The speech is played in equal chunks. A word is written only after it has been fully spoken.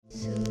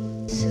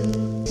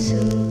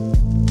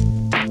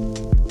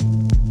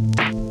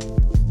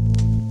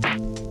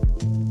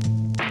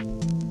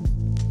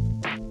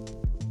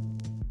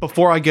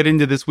Before I get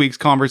into this week's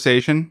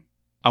conversation,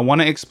 I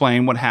want to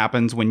explain what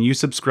happens when you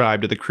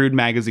subscribe to the Crude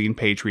Magazine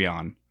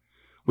Patreon.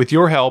 With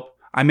your help,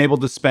 I'm able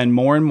to spend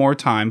more and more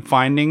time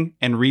finding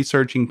and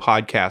researching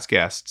podcast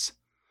guests.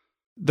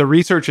 The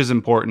research is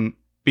important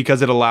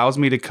because it allows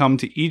me to come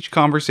to each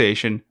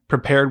conversation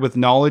prepared with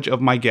knowledge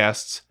of my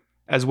guests,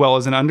 as well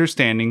as an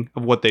understanding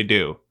of what they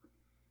do.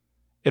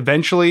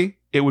 Eventually,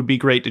 it would be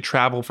great to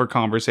travel for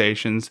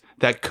conversations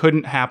that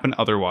couldn't happen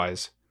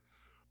otherwise.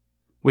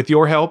 With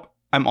your help,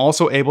 I'm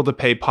also able to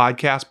pay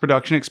podcast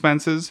production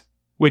expenses,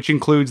 which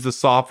includes the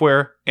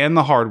software and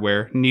the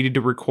hardware needed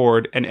to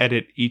record and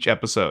edit each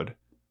episode.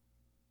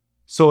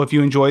 So if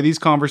you enjoy these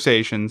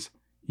conversations,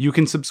 you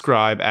can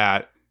subscribe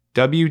at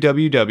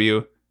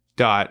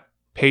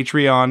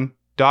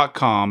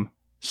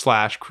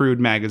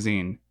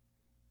www.patreon.com/crudemagazine.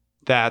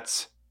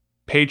 That's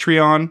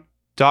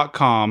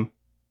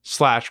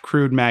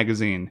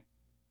patreon.com/crudemagazine.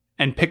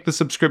 And pick the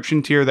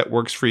subscription tier that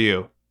works for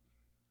you.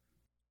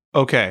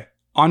 Okay,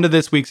 on to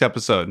this week's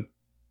episode.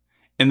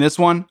 In this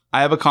one,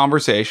 I have a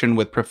conversation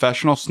with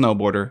professional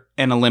snowboarder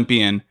and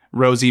Olympian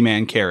Rosie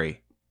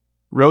Mancari.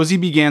 Rosie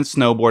began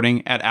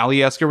snowboarding at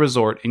Alyeska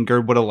Resort in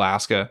Girdwood,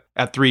 Alaska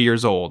at 3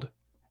 years old.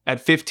 At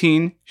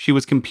 15, she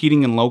was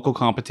competing in local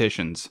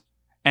competitions.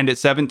 And at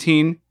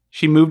 17,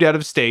 she moved out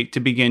of state to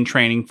begin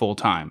training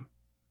full-time.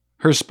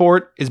 Her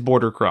sport is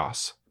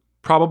boardercross,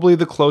 probably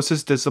the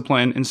closest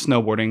discipline in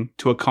snowboarding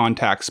to a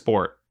contact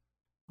sport.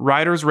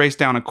 Riders race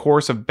down a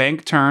course of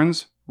bank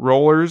turns,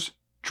 rollers,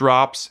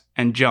 drops,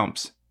 and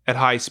jumps at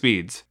high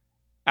speeds.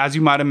 As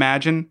you might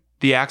imagine,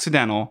 the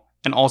accidental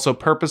and also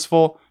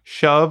purposeful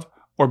shove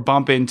or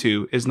bump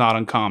into is not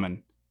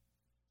uncommon.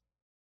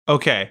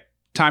 Okay,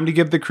 time to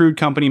give the Crude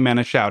Company men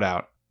a shout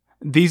out.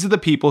 These are the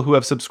people who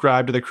have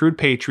subscribed to the Crude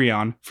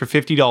Patreon for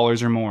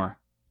 $50 or more.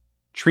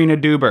 Trina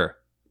Duber,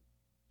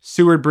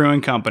 Seward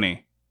Brewing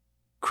Company,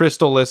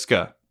 Crystal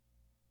Liska,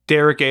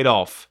 Derek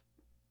Adolph,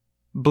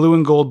 Blue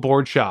and Gold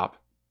Board Shop,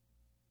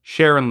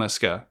 Sharon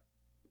Liska,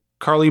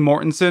 Carly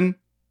Mortensen,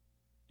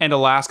 and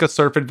Alaska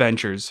Surf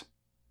Adventures.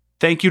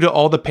 Thank you to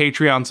all the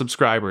Patreon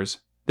subscribers.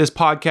 This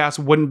podcast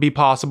wouldn't be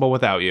possible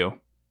without you.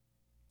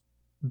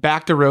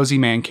 Back to Rosie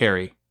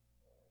Mancari.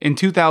 In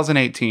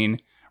 2018,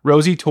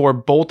 Rosie tore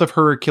both of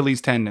her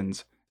Achilles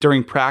tendons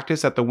during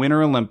practice at the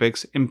Winter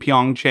Olympics in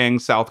Pyeongchang,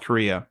 South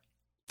Korea.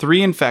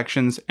 3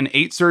 infections and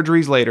 8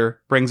 surgeries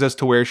later brings us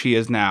to where she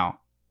is now,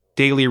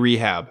 daily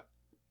rehab.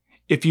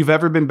 If you've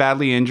ever been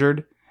badly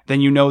injured, then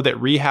you know that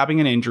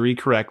rehabbing an injury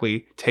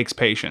correctly takes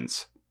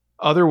patience.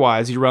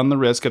 Otherwise, you run the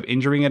risk of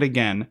injuring it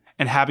again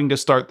and having to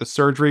start the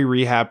surgery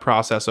rehab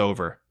process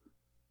over.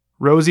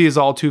 Rosie is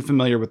all too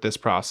familiar with this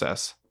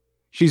process.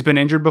 She's been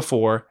injured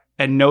before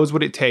and knows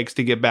what it takes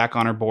to get back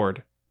on her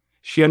board.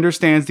 She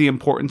understands the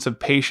importance of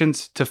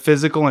patience to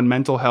physical and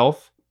mental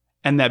health,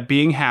 and that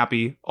being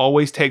happy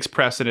always takes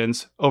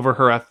precedence over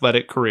her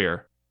athletic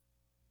career.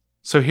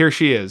 So here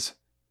she is,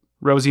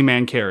 Rosie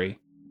Mancari.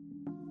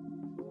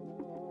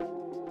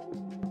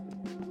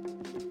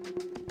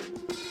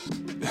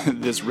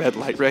 This red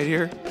light right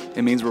here,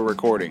 it means we're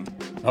recording.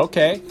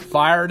 Okay,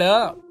 fired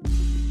up.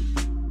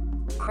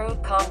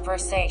 Crude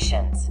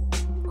Conversations.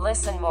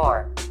 Listen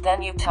more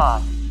than you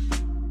talk.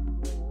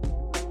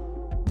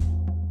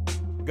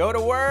 Go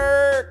to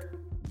work!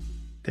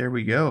 There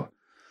we go.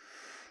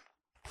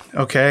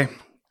 Okay,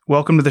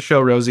 welcome to the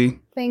show, Rosie.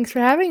 Thanks for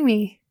having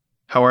me.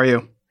 How are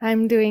you?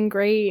 I'm doing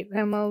great.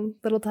 I'm a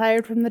little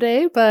tired from the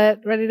day,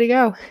 but ready to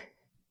go.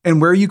 And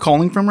where are you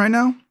calling from right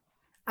now?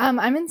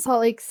 I'm in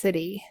Salt Lake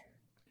City.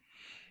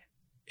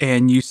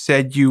 And you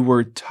said you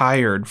were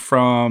tired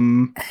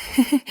from...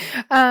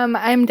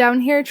 I'm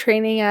down here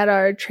training at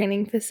our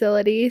training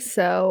facility,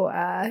 so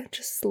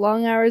just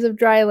long hours of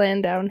dry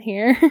land down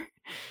here.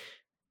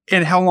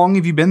 And how long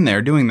have you been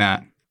there doing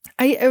that?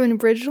 I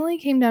originally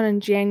came down in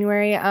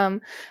January. I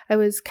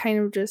was kind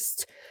of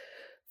just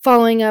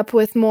following up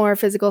with more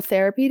physical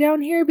therapy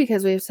down here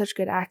because we have such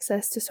good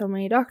access to so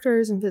many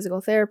doctors and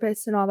physical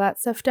therapists and all that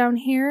stuff down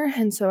here.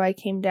 And so I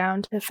came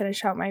down to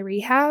finish out my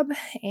rehab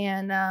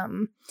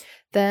and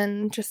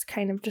then just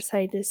kind of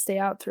decided to stay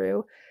out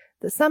through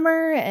the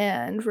summer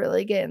and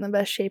really get in the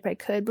best shape I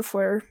could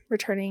before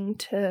returning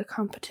to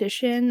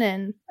competition.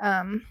 And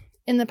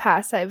in the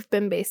past, I've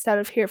been based out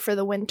of here for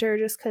the winter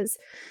just because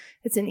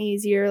it's an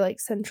easier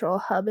central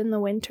hub in the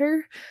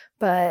winter.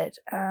 But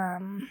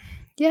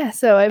yeah,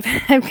 so I've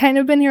kind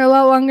of been here a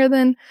lot longer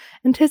than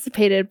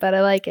anticipated, but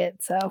I like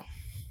it. So,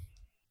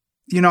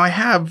 I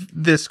have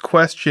this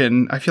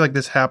question. I feel like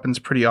this happens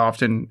pretty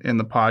often in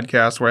the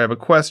podcast where I have a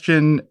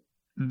question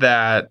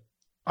that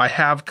I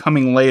have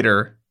coming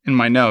later in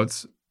my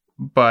notes,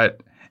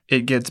 but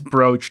it gets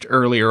broached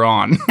earlier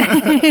on.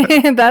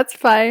 That's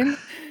fine.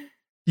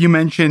 You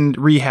mentioned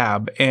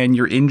rehab and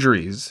your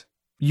injuries.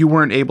 You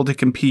weren't able to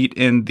compete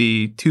in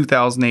the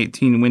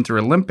 2018 Winter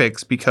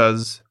Olympics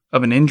because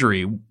of an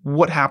injury.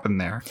 What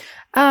happened there?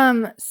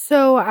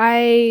 So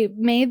I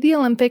made the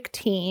Olympic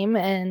team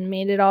and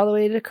made it all the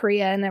way to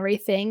Korea and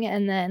everything.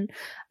 And then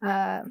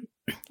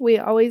we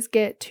always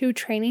get 2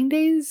 training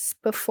days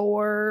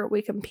before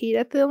we compete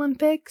at the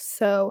Olympics.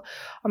 So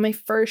on my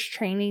first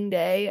training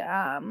day,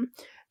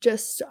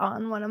 just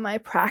on one of my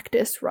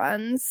practice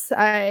runs,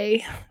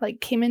 I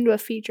came into a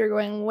feature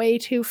going way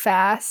too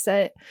fast.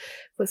 It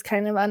was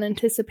kind of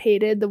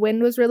unanticipated. The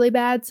wind was really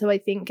bad, so I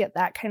think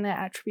that kind of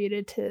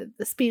attributed to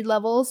the speed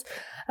levels.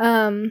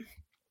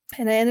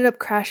 And I ended up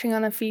crashing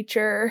on a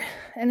feature,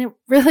 and it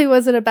really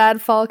wasn't a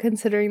bad fall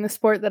considering the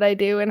sport that I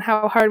do and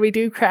how hard we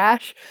do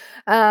crash.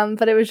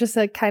 But it was just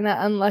a kind of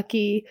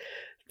unlucky,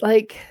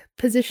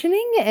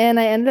 positioning, and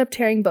I ended up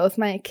tearing both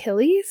my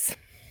Achilles.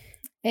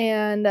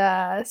 And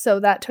so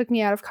that took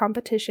me out of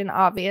competition,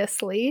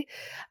 obviously.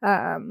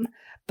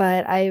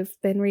 But I've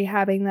been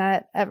rehabbing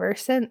that ever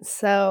since.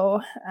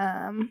 So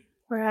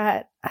we're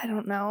at, I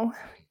don't know,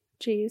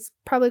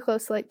 probably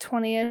close to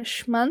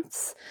 20-ish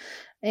months.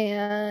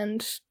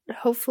 And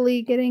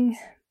hopefully getting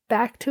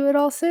back to it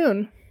all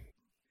soon.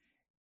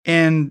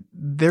 And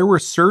there were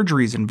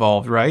surgeries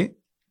involved, right?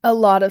 A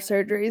lot of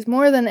surgeries,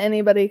 more than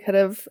anybody could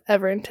have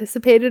ever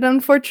anticipated,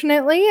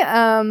 unfortunately.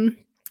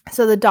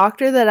 So the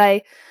doctor that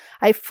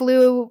I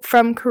flew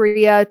from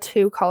Korea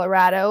to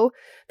Colorado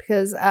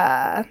because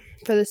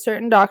for the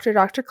certain doctor,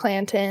 Dr.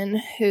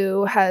 Clanton,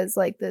 who has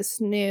this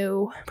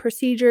new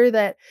procedure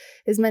that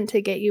is meant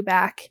to get you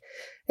back.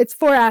 It's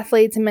for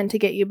athletes and meant to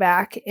get you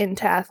back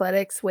into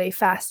athletics way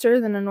faster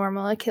than a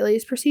normal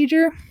Achilles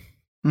procedure.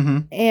 Mm-hmm.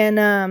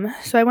 And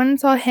so I went and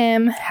saw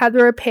him, had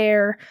the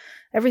repair.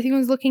 Everything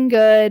was looking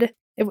good.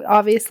 It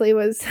obviously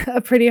was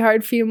a pretty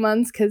hard few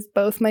months because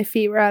both my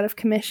feet were out of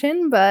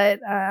commission, but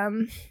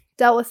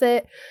dealt with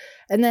it.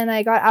 And then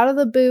I got out of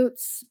the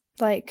boots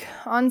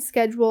on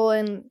schedule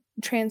and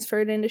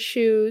transferred into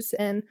shoes,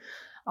 and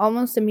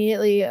almost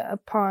immediately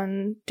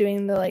upon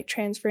doing the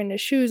transfer into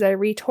shoes, I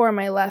retore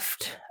my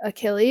left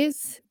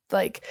Achilles,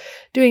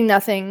 doing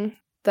nothing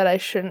that I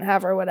shouldn't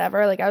have or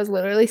whatever. I was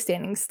literally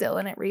standing still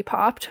and it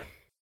repopped.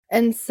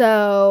 And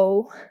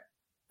so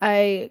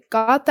I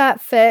got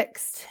that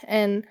fixed,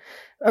 and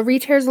a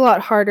re-tear is a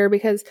lot harder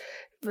because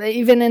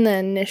even in the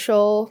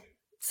initial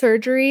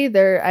surgery,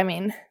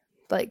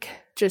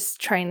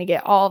 just trying to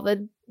get all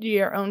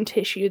your own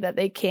tissue that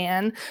they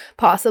can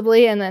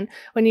possibly, and then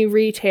when you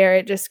re-tear,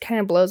 it just kind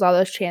of blows all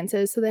those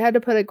chances. So they had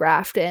to put a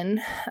graft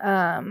in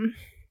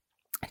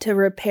to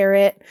repair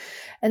it,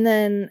 and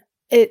then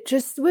it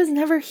just was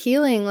never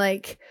healing.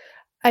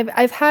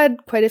 I've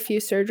had quite a few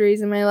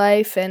surgeries in my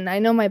life, and I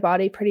know my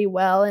body pretty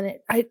well, and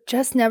I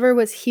just never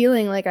was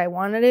healing like I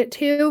wanted it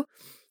to.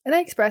 And I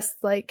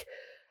expressed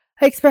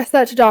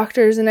that to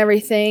doctors and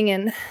everything,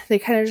 and they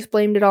kind of just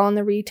blamed it all on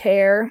the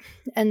re-tear.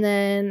 And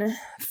then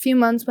a few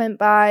months went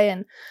by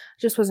and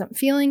just wasn't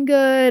feeling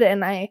good,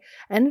 and I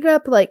ended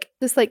up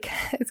this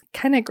it's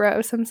kind of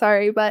gross, I'm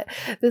sorry, but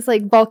this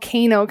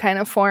volcano kind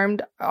of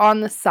formed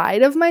on the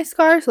side of my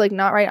scar, so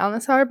not right on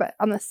the scar but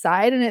on the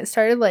side, and it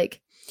started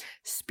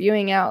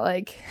spewing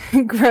out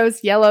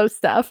gross yellow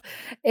stuff.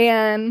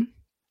 And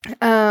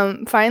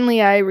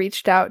finally I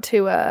reached out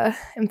to a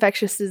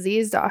infectious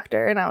disease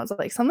doctor, and I was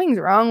like, something's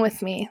wrong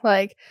with me.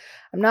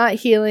 I'm not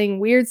healing.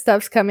 Weird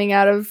stuff's coming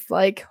out of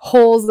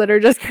holes that are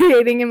just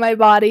creating in my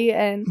body.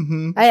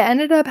 And I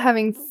ended up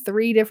having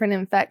 3 different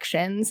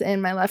infections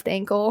in my left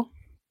ankle.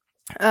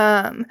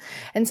 And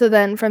so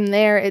then from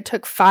there, it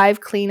took 5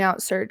 clean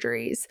out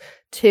surgeries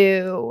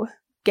to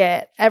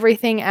get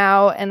everything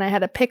out, and I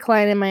had a PICC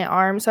line in my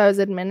arm, so I was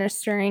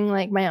administering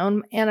my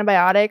own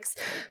antibiotics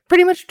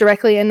pretty much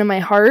directly into my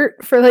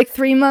heart for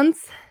 3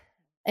 months.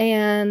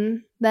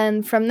 And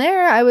then from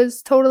there I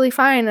was totally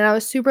fine, and I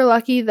was super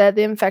lucky that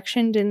the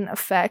infection didn't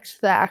affect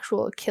the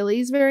actual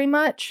Achilles very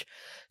much,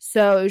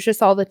 so it was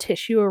just all the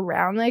tissue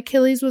around the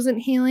Achilles wasn't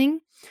healing.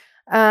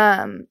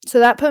 So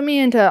that put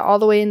me all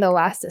the way into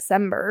last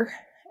December.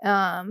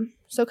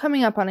 So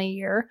coming up on a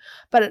year,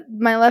 but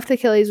my left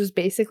Achilles was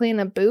basically in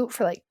a boot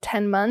for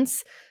 10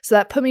 months. So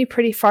that put me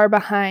pretty far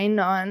behind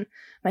on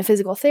my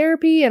physical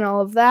therapy and all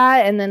of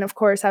that. And then of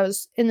course I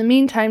was in the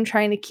meantime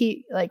trying to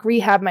keep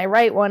rehab my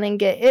right one and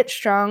get it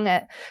strong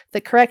at the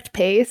correct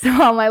pace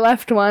while my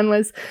left one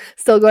was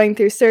still going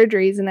through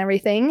surgeries and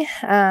everything.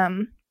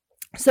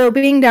 So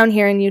being down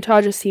here in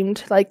Utah just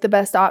seemed like the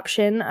best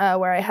option,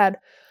 where I had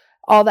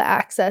all the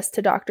access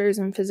to doctors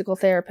and physical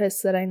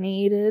therapists that I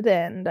needed,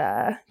 and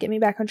get me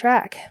back on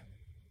track.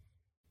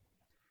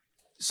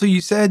 So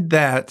you said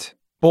that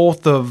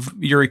both of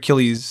your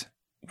Achilles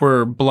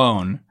were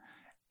blown.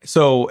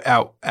 So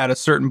at a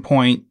certain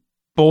point,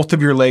 both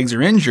of your legs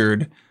are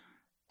injured.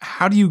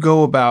 How do you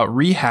go about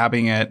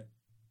rehabbing it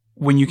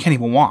when you can't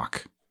even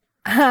walk?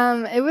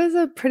 It was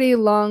a pretty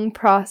long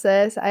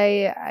process.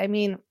 I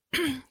mean,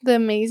 the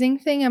amazing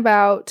thing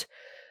about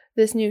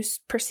this new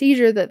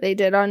procedure that they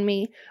did on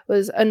me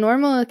was a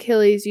normal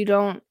Achilles, you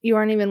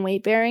aren't even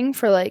weight bearing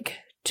for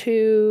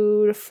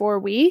 2 to 4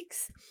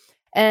 weeks.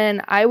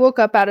 And I woke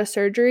up out of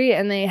surgery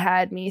and they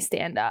had me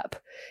stand up.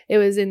 It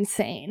was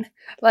insane.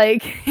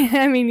 Like,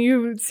 I mean,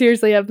 you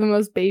seriously have the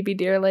most baby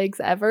deer legs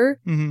ever,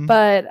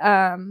 but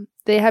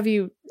they have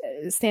you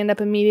stand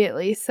up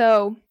immediately.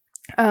 So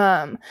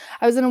I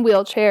was in a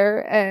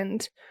wheelchair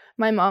and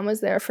my mom was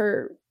there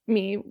for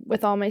me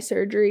with all my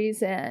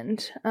surgeries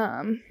and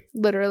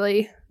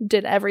literally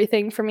did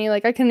everything for me.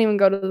 Like, I couldn't even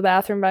go to the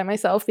bathroom by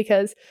myself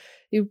because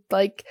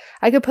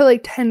I could put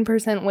like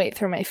 10% weight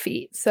through my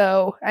feet.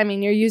 So, I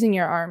mean, you're using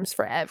your arms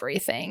for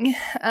everything.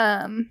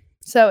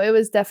 So it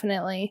was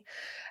definitely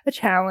a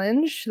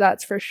challenge,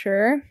 that's for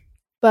sure.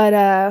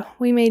 But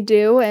we made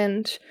do,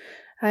 and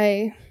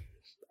I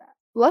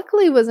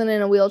luckily wasn't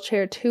in a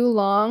wheelchair too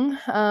long.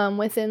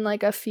 Within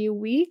like a few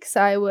weeks,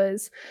 I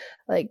was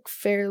like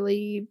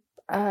fairly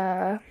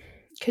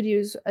could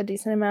use a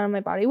decent amount of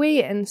my body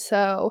weight, and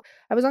so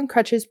I was on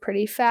crutches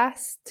pretty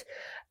fast.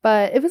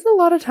 But it was a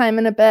lot of time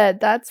in a bed,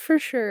 that's for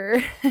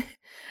sure.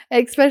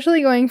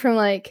 Especially going from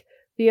like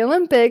the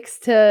Olympics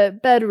to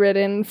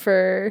bedridden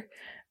for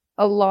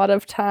a lot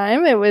of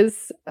time. It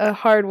was a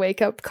hard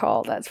wake-up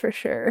call, that's for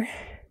sure.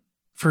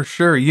 For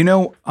sure.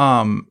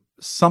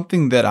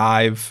 Something that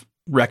I've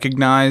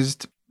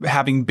recognized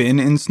having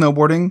been in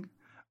snowboarding,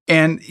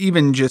 and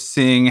even just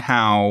seeing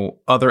how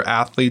other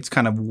athletes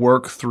kind of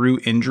work through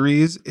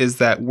injuries, is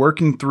that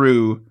working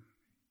through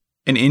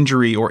an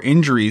injury, or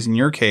injuries in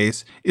your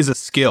case, is a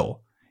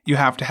skill. You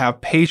have to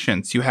have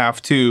patience. You have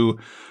to,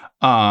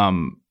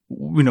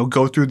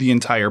 go through the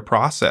entire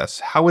process.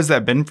 How has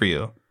that been for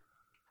you?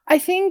 I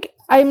think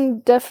I'm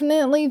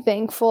definitely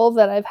thankful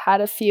that I've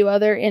had a few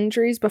other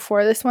injuries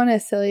before this one,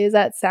 as silly as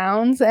that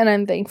sounds. And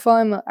I'm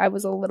thankful I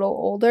was a little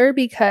older,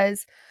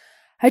 because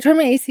I tore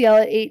my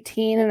ACL at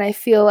 18, and I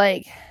feel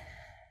like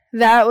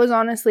that was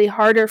honestly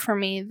harder for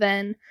me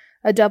than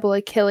a double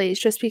Achilles,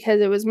 just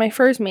because it was my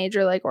first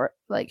major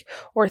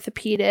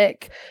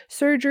orthopedic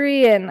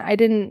surgery, and I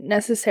didn't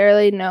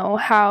necessarily know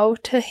how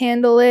to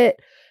handle it.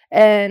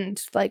 And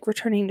like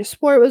returning to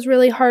sport was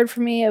really hard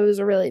for me. It was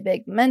a really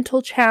big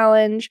mental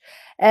challenge.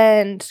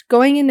 And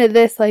going into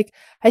this, like,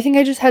 I think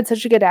I just had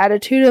such a good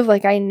attitude of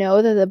like, I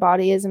know that the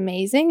body is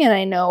amazing, and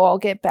I know I'll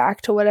get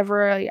back to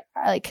whatever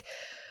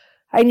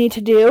I need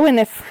to do. And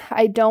if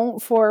I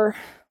don't, for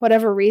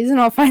whatever reason,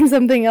 I'll find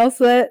something else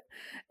that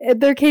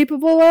they're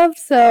capable of.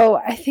 So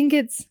I think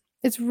it's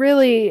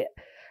really,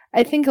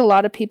 I think a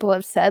lot of people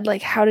have said,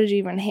 like, how did you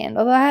even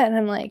handle that? And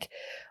I'm like,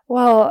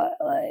 well,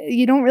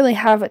 you don't really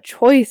have a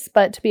choice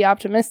but to be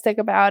optimistic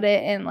about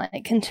it and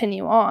like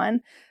continue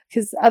on,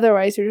 because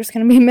otherwise you're just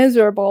going to be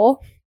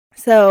miserable.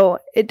 So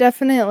it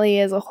definitely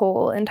is a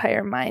whole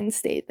entire mind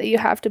state that you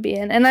have to be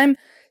in. And I'm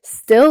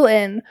still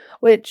in,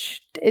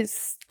 which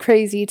is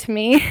crazy to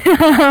me.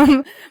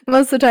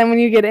 Most of the time when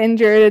you get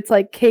injured, it's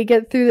like, okay,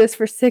 get through this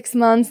for 6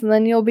 months and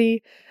then you'll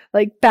be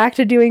like back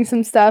to doing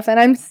some stuff. And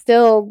I'm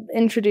still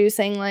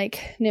introducing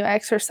like new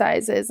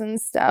exercises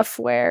and stuff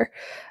where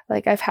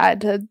like I've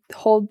had to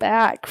hold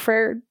back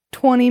for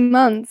 20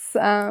 months.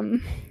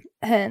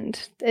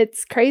 And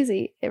it's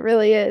crazy. It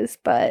really is.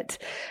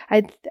 But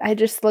I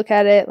just look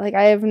at it like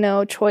I have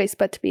no choice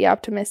but to be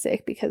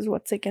optimistic, because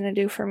what's it going to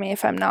do for me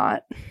if I'm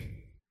not?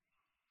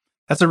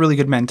 That's a really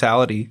good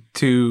mentality,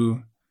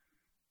 to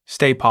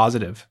stay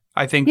positive.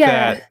 I think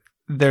that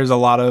there's a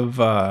lot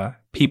of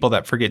people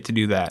that forget to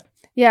do that.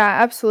 Yeah,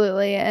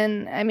 absolutely.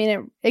 And I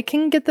mean, it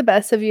can get the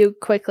best of you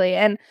quickly.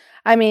 And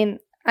I mean,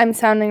 I'm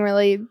sounding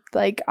really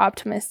like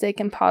optimistic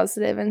and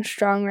positive and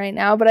strong right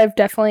now, but I've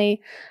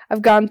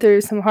gone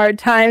through some hard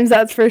times,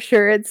 that's for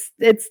sure. It's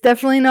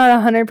definitely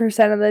not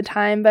 100% of the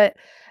time, but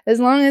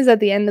as long as at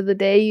the end of the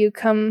day you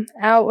come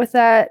out with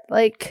that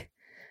like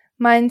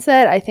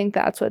mindset, I think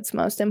that's what's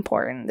most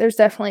important. There's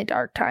definitely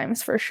dark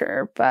times for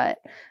sure, but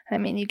I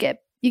mean, you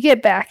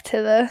get back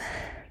to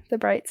the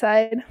bright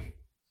side.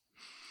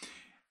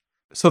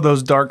 So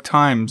those dark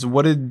times,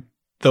 what did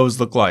those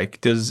look like?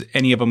 Does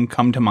any of them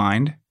come to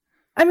mind?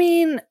 I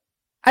mean,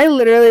 I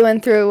literally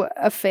went through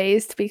a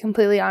phase, to be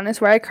completely honest,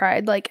 where I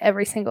cried like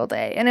every single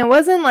day. And it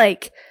wasn't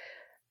like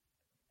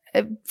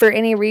for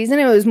any reason.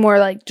 It was more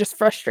like just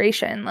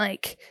frustration.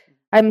 Like,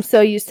 I'm so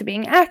used to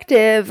being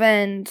active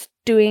and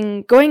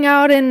going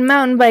out and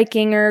mountain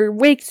biking or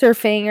wake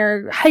surfing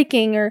or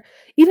hiking, or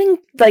even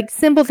like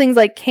simple things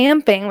like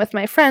camping with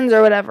my friends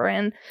or whatever.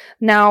 And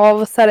now all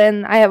of a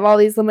sudden I have all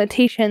these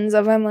limitations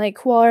of, I'm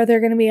like, well, are there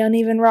going to be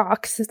uneven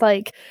rocks? It's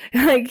like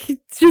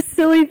just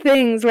silly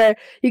things where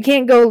you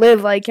can't go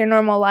live like your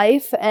normal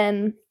life.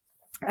 And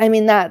I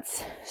mean,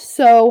 that's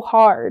so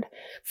hard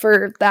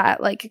for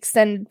that like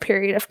extended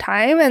period of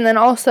time. And then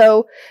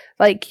also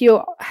like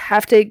you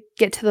have to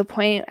get to the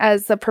point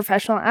as a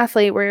professional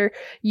athlete where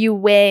you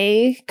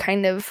weigh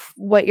kind of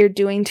what you're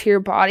doing to your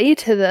body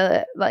to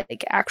the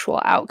like actual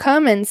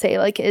outcome and say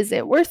like, is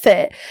it worth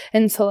it?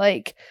 And so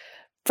like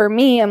for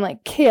me, I'm like,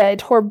 okay, I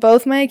tore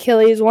both my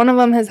Achilles. One of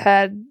them has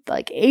had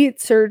like 8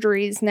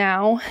 surgeries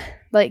now.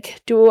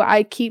 Like, do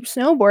I keep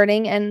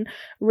snowboarding and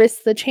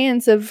risk the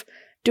chance of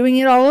doing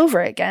it all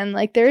over again.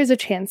 Like, there is a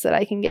chance that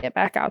I can get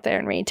back out there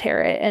and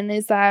re-tear it. And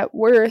is that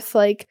worth,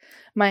 like,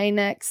 my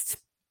next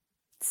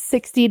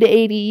 60 to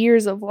 80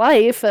 years of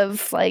life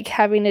of, like,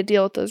 having to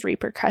deal with those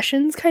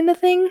repercussions kind of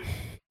thing?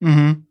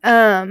 Mm-hmm.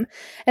 And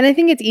I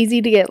think it's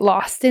easy to get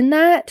lost in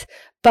that.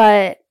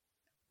 But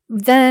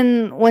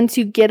then once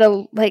you get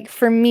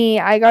for me,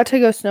 I got to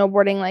go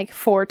snowboarding like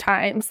 4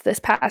 times this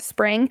past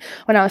spring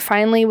when I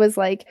finally was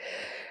like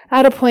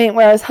at a point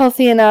where I was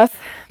healthy enough,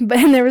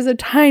 and there was a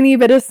tiny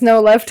bit of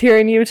snow left here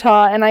in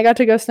Utah, and I got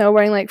to go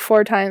snowboarding like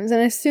 4 times. And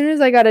as soon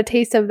as I got a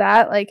taste of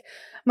that, like,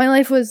 my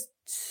life was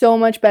so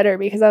much better,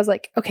 because I was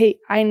like, okay,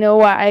 I know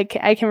why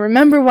I can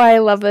remember why I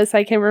love this.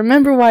 I can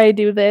remember why I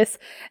do this,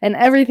 and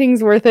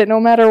everything's worth it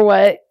no matter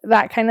what,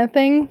 that kind of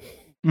thing.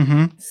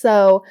 Mm-hmm.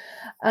 So,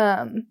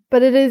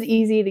 but it is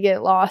easy to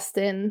get lost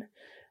in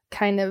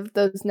kind of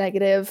those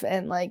negative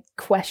and like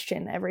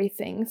question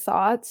everything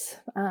thoughts.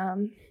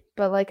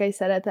 But like I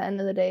said, at the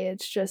end of the day,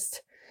 it's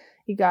just,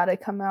 you got to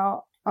come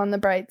out on the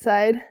bright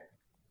side.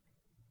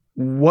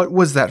 What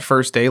was that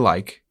first day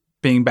like,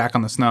 being back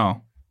on the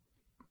snow?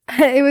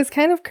 It was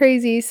kind of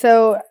crazy.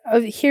 So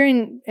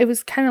it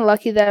was kind of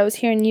lucky that I was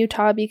here in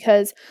Utah,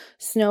 because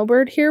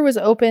Snowbird here was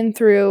open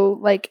through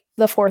like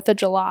the 4th of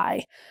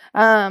July.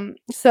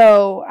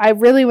 So I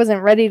really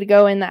wasn't ready to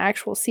go in the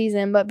actual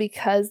season, but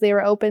because they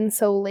were open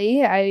so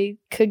late, I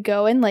could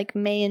go in like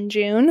May and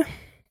June.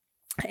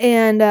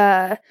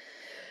 And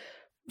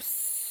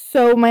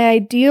so my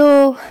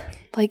ideal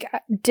like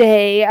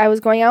day, I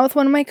was going out with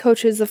one of my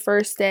coaches the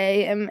first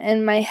day, and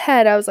in my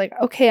head I was like,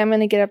 okay, I'm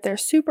going to get up there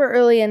super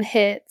early and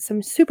hit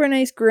some super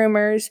nice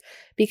groomers,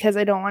 because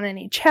I don't want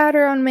any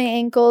chatter on my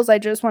ankles. I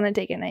just want to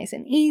take it nice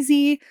and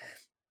easy.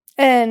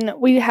 And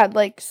we had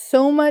like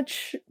so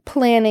much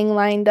planning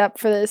lined up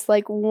for this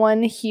like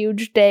one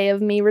huge day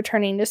of me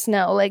returning to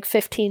snow, like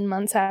 15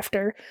 months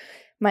after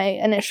my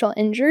initial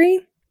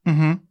injury.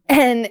 Mm-hmm.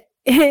 And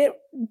it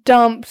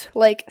dumped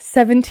like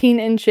 17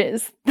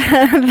 inches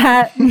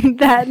that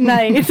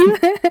night.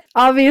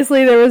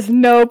 Obviously, there was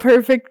no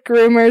perfect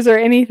groomers or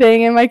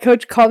anything. And my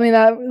coach called me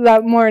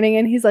that morning,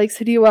 and he's like,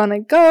 so do you want to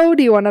go?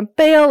 Do you want to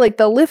bail? Like,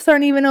 the lifts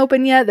aren't even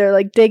open yet. They're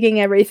like digging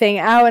everything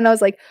out. And I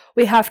was like,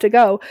 we have to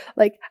go.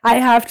 Like, I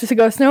have to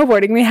go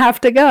snowboarding. We have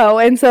to go.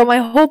 And so my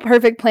whole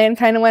perfect plan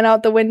kind of went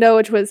out the window,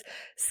 which was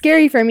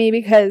scary for me,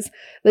 because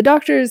the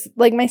doctors,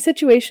 like, my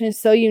situation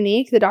is so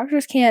unique. The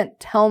doctors can't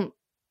tell,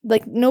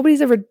 like,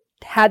 nobody's ever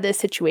had this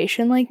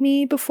situation like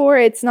me before.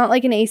 It's not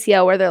like an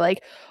ACL where they're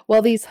like,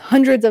 well, these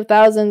hundreds of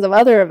thousands of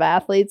other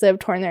athletes that have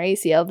torn their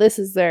ACL, this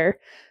is their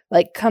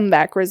like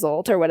comeback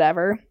result or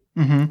whatever.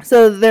 Mm-hmm.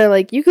 So they're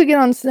like, you could get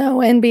on snow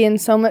and be in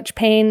so much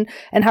pain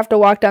and have to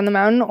walk down the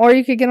mountain, or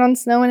you could get on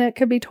snow and it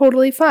could be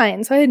totally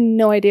fine. So I had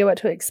no idea what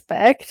to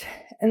expect.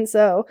 And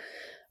so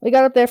we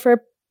got up there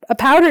for a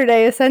powder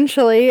day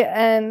essentially,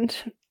 and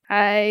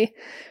I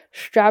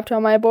strapped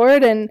on my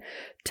board and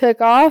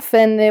took off,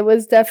 and it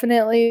was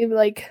definitely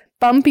like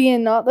bumpy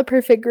and not the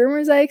perfect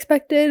groomers I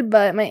expected,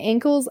 but my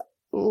ankles,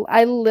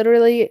 I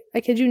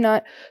kid you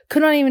not,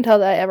 could not even tell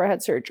that I ever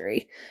had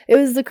surgery. It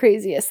was the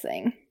craziest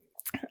thing.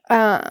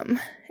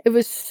 It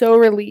was so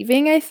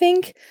relieving, I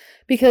think,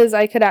 because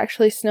I could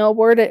actually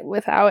snowboard it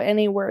without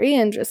any worry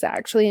and just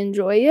actually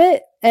enjoy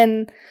it.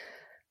 And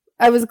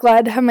I was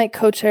glad to have my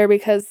coach there,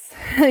 because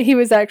he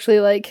was actually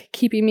like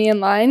keeping me in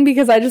line,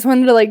 because I just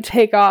wanted to like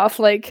take off.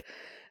 Like,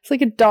 it's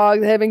like a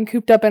dog that had been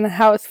cooped up in a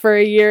house for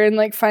a year and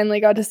like finally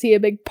got to see a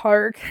big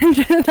park.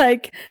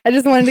 Like, I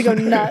just wanted to go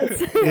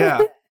nuts.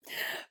 Yeah.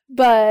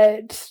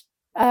 But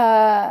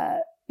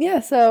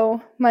yeah,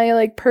 so my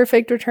like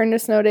perfect return to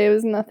snow day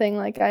was nothing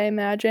like I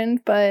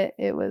imagined, but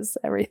it was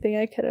everything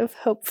I could have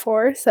hoped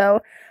for. So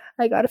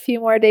I got a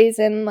few more days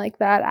in like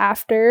that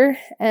after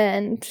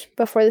and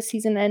before the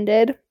season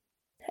ended.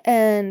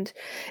 And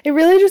it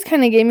really just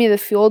kind of gave me the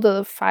fuel to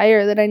the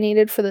fire that I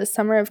needed for the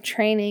summer of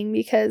training,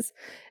 because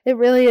it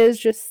really is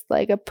just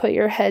like a put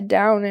your head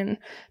down and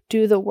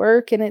do the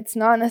work, and it's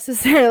not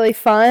necessarily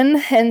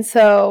fun. And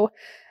so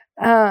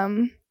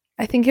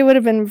I think it would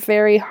have been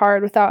very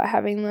hard without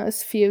having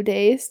those few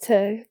days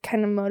to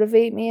kind of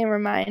motivate me and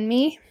remind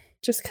me,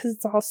 just because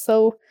it's all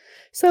so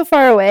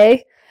far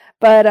away.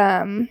 But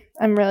I'm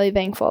really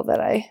thankful that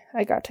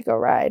I got to go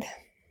ride.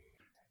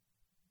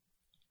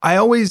 I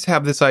always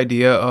have this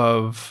idea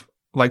of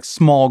like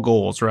small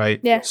goals, right?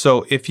 Yeah.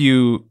 So if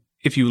you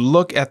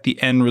look at the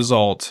end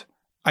result,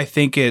 I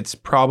think it's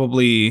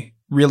probably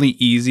really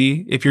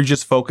easy. If you're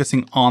just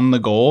focusing on the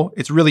goal,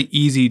 it's really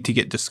easy to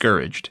get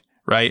discouraged,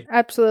 right?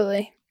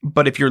 Absolutely.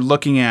 But if you're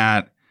looking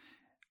at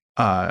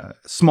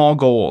small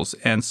goals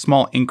and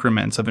small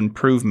increments of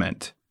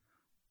improvement,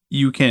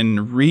 you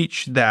can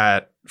reach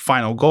that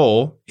final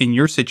goal. In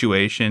your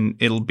situation,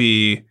 it'll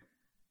be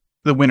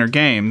the Winter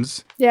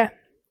Games. Yeah.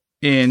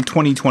 In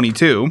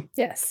 2022.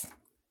 Yes.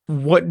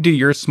 What do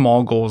your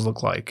small goals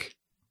look like?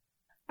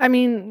 I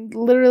mean,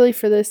 literally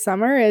for this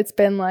summer, it's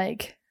been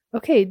like,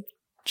 okay,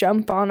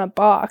 jump on a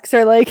box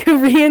or like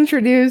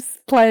reintroduce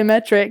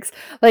plyometrics,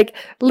 like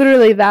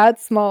literally that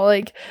small,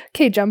 like,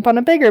 okay, jump on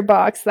a bigger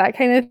box, that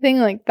kind of thing.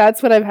 Like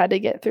that's what I've had to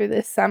get through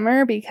this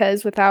summer,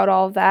 because without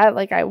all of that,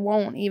 like I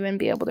won't even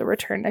be able to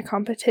return to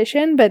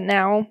competition. But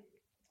now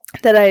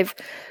that I've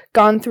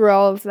gone through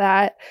all of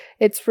that,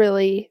 it's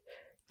really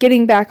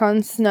getting back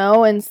on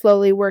snow and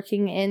slowly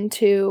working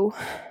into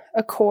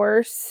a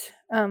course.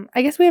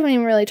 I guess we haven't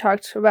even really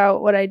talked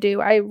about what I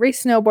do. I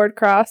race snowboard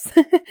cross.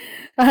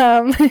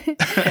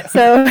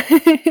 So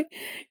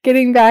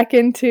getting back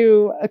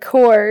into a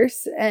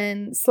course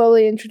and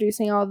slowly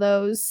introducing all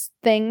those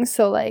things.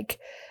 So like,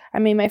 I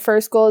mean, my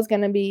first goal is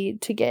going to be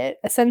to get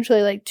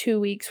essentially like 2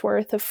 weeks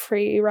worth of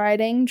free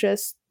riding,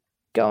 just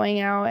going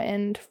out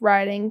and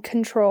riding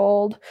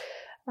controlled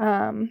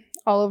all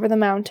over the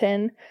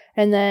mountain,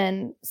 and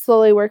then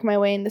slowly work my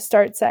way into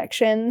start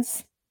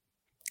sections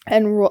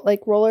and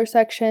roller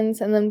sections,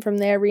 and then from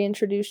there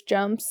reintroduce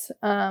jumps.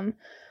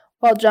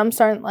 While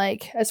jumps aren't,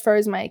 like, as far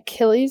as my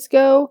Achilles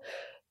go,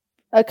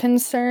 a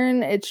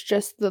concern, it's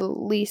just the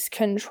least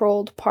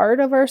controlled part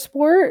of our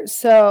sport.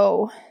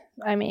 So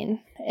I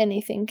mean,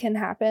 anything can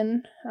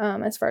happen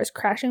as far as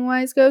crashing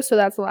wise goes. So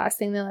that's the last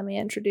thing they let me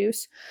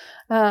introduce.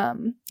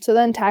 So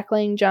then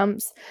tackling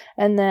jumps,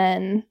 and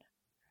then,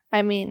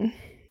 I mean,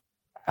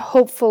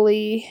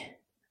 hopefully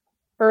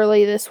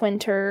early this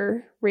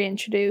winter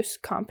reintroduce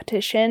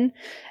competition.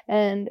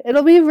 And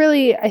it'll be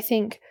really, I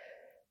think,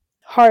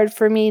 hard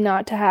for me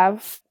not to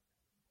have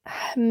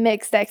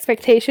mixed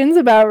expectations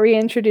about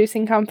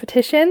reintroducing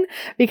competition,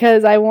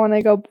 because I want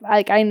to go,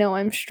 like, I know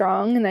I'm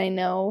strong and I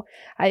know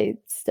I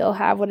still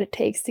have what it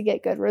takes to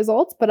get good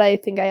results, but I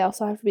think I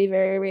also have to be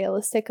very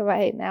realistic if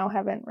I now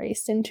haven't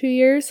raced in 2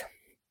 years.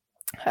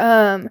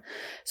 So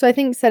I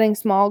think setting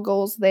small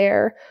goals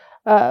there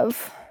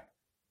of,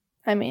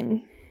 I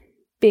mean,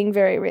 being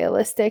very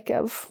realistic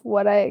of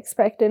what I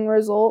expect in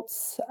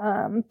results.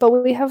 But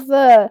we have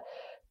the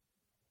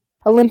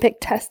Olympic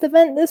test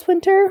event this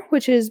winter,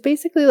 which is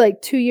basically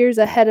like 2 years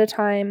ahead of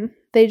time.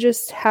 They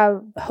just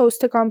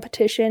host a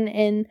competition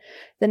in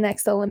the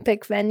next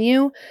Olympic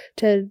venue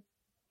to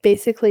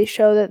basically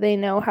show that they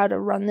know how to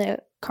run the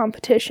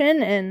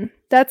competition. And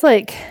that's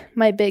like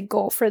my big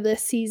goal for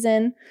this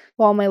season,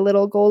 while my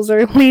little goals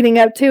are leading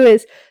up to,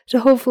 is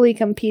to hopefully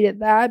compete at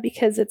that,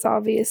 because it's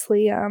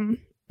obviously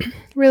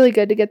really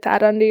good to get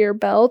that under your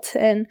belt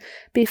and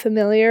be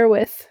familiar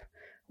with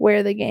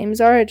where the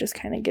games are. It just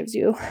kind of gives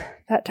you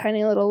that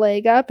tiny little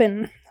leg up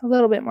and a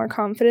little bit more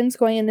confidence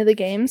going into the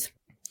games.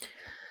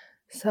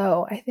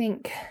 So I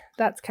think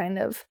that's kind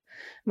of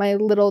my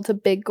little to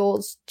big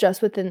goals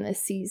just within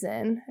this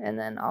season. And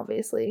then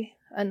obviously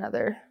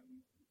another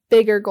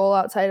bigger goal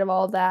outside of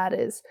all of that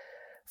is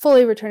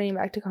fully returning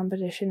back to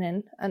competition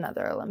in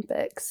another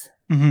Olympics.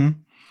 Mm-hmm.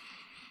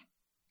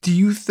 Do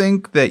you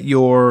think that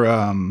your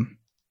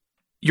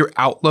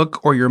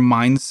outlook or your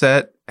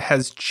mindset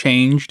has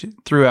changed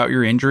throughout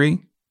your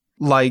injury?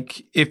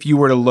 Like, if you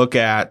were to look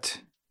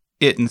at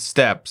it in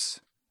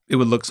steps, it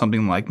would look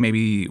something like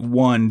maybe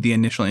 1, the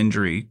initial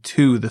injury,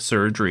 2, the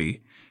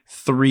surgery,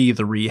 3,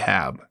 the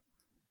rehab.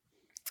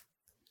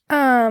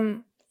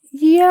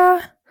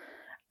 Yeah,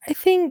 I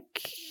think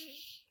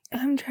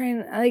I'm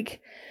trying,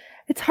 like,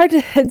 it's hard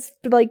to, it's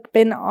like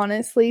been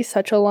honestly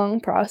such a long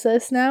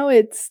process now.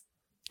 It's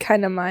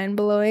kind of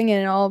mind-blowing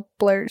and it all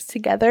blurs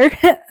together.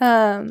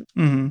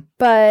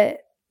 But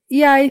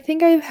yeah, I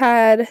think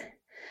I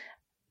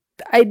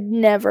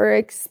never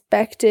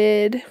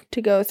expected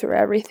to go through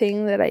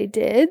everything that I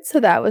did, so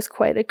that was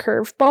quite a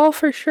curveball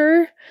for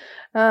sure.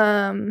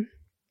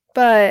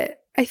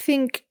 But I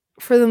think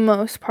for the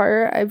most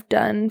part I've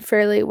done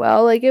fairly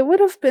well. Like, it would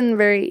have been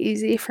very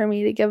easy for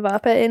me to give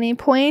up at any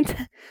point.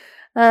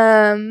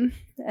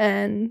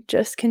 And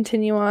just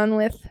continue on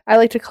with, I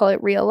like to call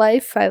it real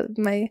life.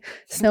 My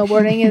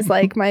snowboarding is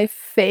like my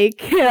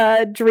fake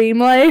dream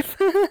life.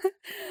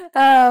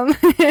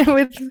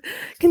 With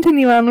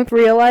continue on with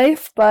real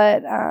life,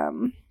 but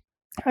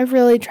I've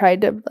really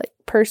tried to like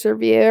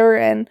persevere,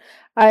 and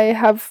I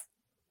have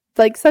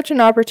like such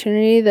an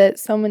opportunity that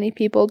so many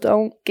people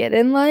don't get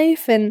in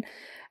life, and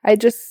I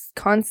just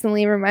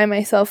constantly remind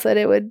myself that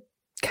it would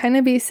kind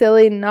of be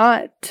silly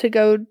not to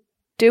go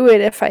do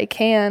it if I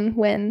can,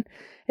 when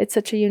it's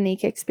such a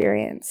unique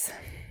experience.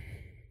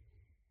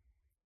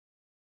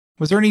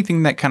 Was there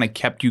anything that kind of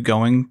kept you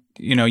going?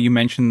 You know, you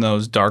mentioned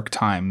those dark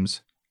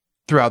times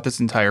throughout this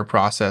entire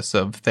process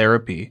of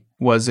therapy.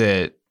 Was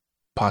it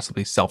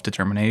possibly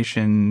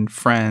self-determination,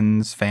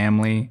 friends,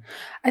 family?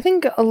 I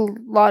think a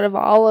lot of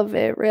all of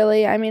it,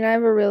 really. I mean, I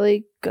have a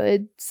really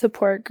good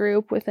support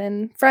group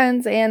within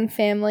friends and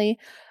family,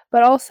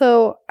 but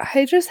also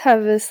I just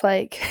have this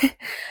like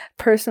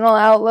personal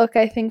outlook,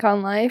 I think,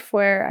 on life,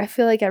 where I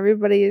feel like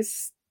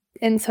everybody's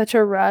in such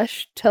a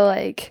rush to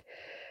like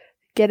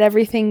get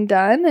everything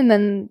done, and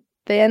then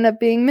they end up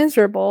being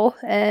miserable.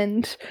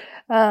 And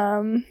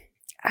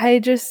I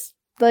just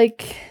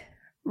like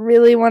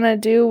really want to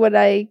do what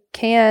I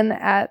can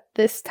at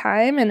this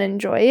time and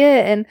enjoy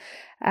it. And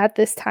at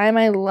this time,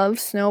 I love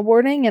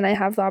snowboarding and I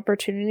have the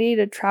opportunity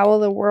to travel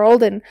the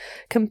world and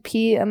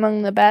compete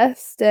among the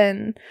best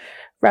and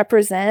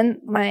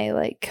represent my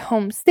like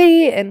home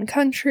state and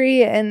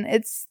country, and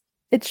it's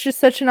just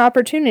such an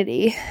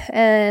opportunity,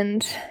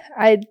 and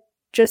I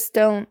just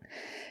don't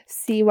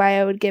see why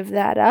I would give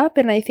that up.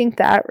 And I think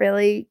that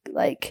really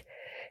like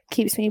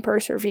keeps me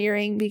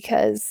persevering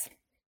because,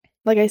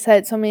 like I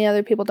said, so many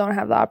other people don't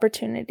have the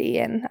opportunity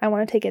and I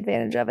want to take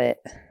advantage of it.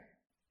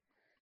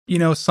 You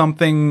know,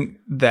 something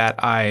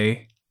that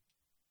I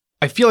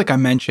feel like I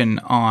mention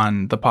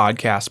on the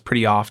podcast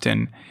pretty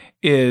often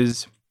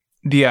is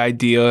the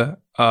idea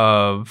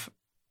of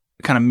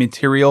kind of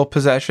material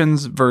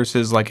possessions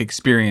versus like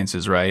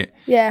experiences, right?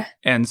 Yeah.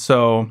 And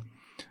so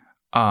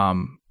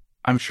I'm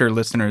sure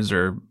listeners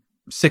are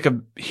sick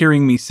of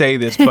hearing me say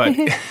this, but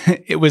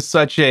it was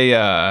such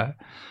a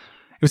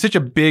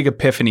big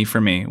epiphany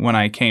for me when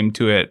I came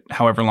to it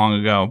however long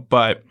ago.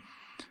 But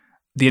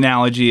the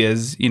analogy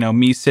is, you know,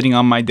 me sitting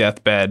on my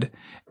deathbed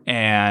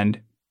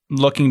and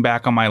looking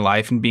back on my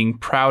life and being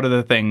proud of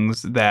the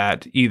things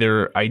that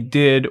either I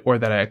did or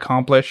that I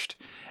accomplished.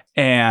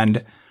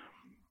 And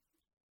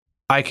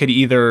I could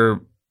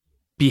either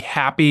be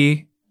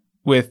happy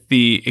with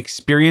the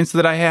experience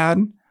that I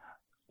had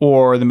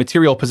or the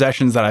material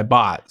possessions that I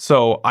bought.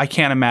 So I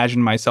can't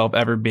imagine myself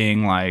ever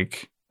being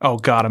like, oh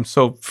God, I'm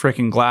so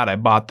freaking glad I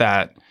bought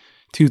that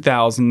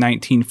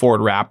 2019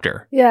 Ford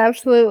Raptor. Yeah,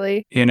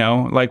 absolutely. You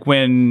know, like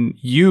when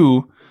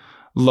you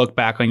look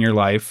back on your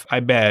life,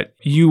 I bet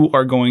you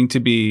are going to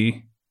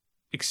be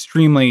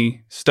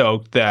extremely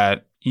stoked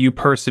that you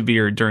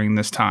persevered during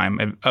this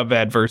time of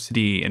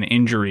adversity and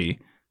injury.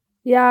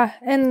 Yeah,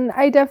 and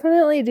I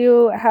definitely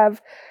do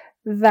have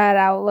that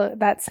outlook,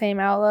 that same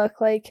outlook.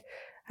 Like,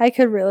 I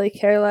could really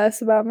care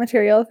less about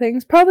material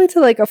things, probably to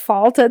like a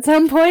fault at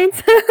some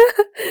points.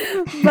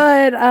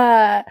 But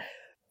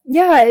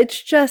yeah,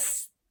 it's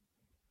just,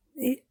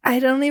 I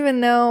don't even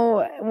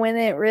know when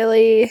it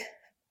really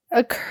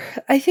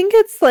occurred. I think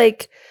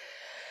it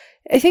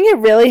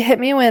really hit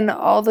me when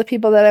all the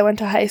people that I went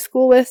to high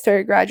school with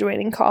started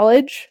graduating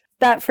college.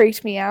 That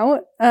freaked me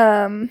out.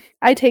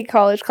 I take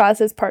college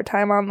classes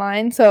part-time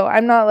online, so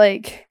I'm not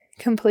like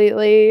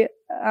completely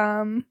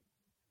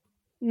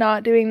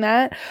not doing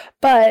that,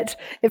 but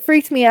it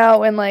freaked me out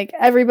when like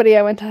everybody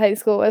I went to high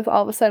school with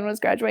all of a sudden was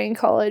graduating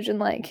college and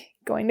like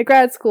going to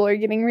grad school or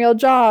getting real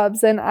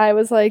jobs, and I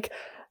was like,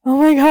 oh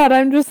my God,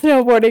 I'm just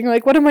snowboarding,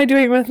 like what am I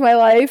doing with my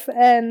life?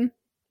 And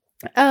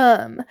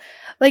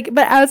like,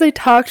 but as I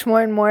talked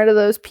more and more to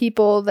those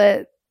people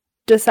that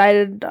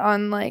decided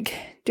on like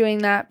doing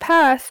that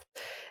path,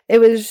 it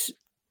was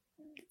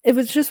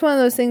just one of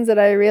those things that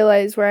I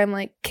realized where I'm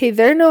like, okay,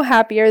 they're no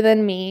happier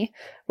than me.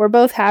 We're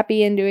both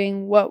happy in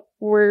doing what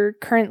we're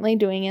currently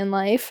doing in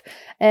life,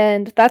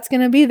 and that's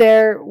going to be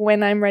there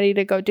when I'm ready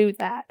to go do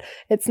that.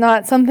 It's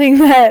not something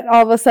that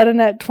all of a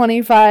sudden at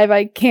 25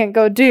 I can't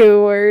go do,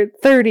 or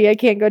 30 I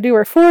can't go do,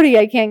 or 40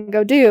 I can't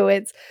go do.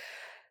 It's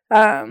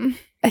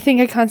I think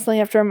I constantly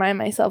have to remind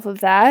myself of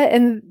that,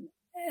 and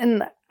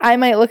I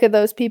might look at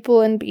those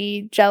people and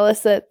be jealous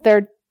that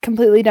they're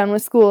completely done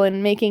with school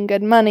and making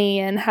good money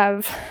and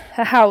have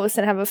a house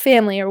and have a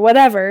family or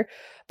whatever,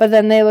 but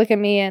then they look at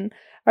me and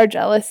are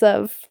jealous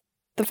of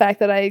the fact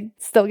that I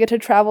still get to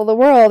travel the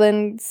world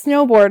and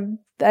snowboard,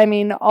 I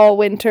mean, all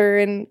winter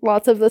and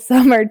lots of the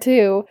summer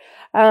too.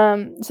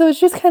 So it's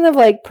just kind of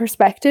like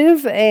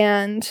perspective,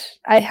 and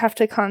I have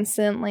to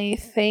constantly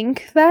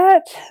think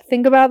about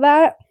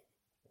that.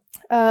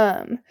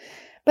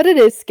 But it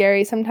is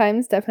scary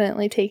sometimes,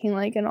 definitely taking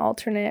like an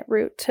alternate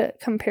route to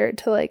compared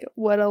to like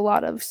what a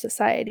lot of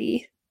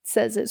society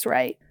says is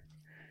right.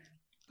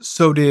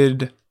 So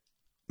did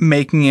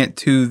making it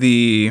to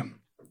the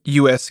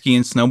U.S. ski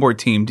and snowboard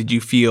team, did you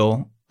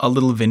feel a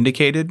little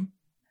vindicated?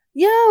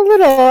 Yeah, a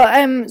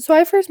little. So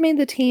I first made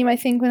the team, I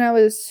think, when I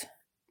was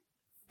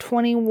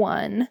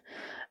 21.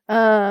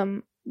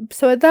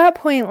 So at that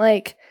point,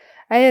 like,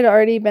 I had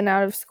already been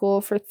out of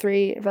school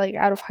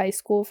out of high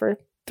school for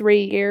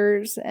 3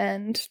 years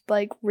and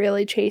like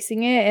really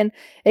chasing it. And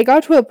it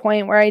got to a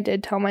point where I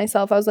did tell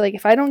myself, I was like,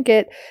 if I don't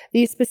get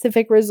these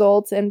specific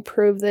results and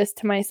prove this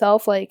to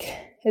myself, like,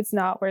 it's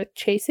not worth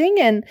chasing.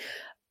 And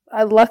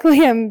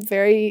luckily I'm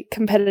very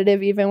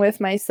competitive even with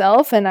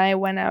myself, and I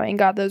went out and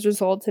got those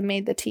results and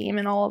made the team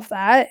and all of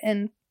that,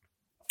 and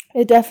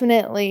it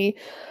definitely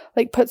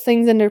like puts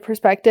things into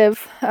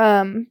perspective.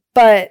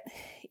 But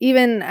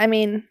even, I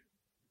mean,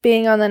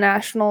 being on the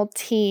national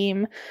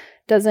team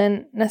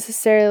doesn't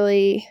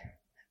necessarily,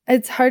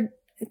 it's hard,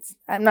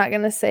 I'm not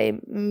going to say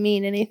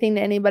mean anything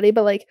to anybody,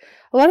 but like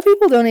a lot of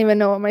people don't even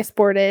know what my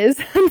sport is,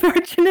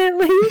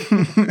 unfortunately.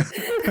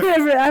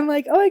 I'm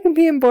like, oh, I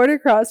compete in border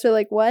cross. They're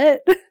like,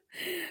 what?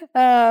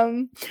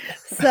 So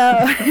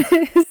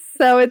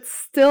it's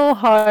still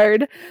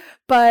hard,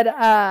 but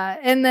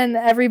and then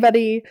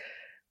everybody,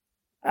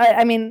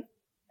 I mean,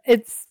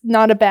 it's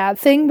not a bad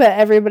thing, but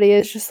everybody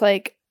is just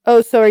like,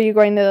 oh, so are you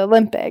going to the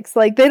Olympics?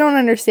 Like, they don't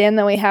understand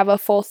that we have a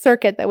full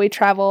circuit, that we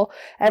travel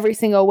every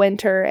single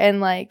winter, and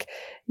like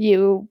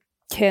you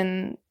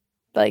can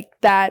like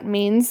that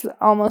means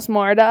almost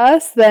more to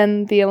us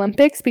than the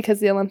Olympics, because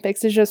the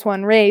Olympics is just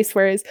one race,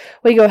 whereas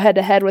we go head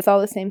to head with all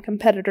the same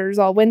competitors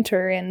all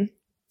winter, and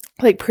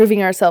like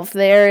proving ourselves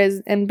there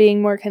and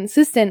being more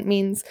consistent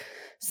means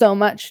so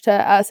much to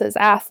us as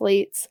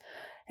athletes,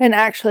 and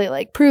actually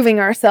like proving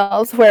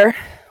ourselves, where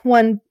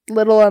one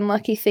little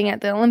unlucky thing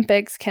at the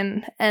Olympics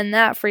can end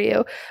that for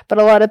you. But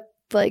a lot of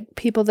like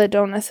people that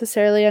don't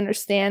necessarily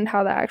understand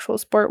how the actual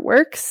sport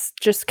works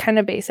just kind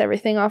of base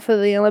everything off of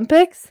the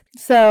Olympics.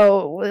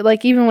 So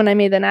like even when I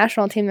made the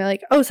national team, they're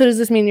like, oh, so does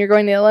this mean you're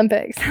going to the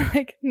Olympics?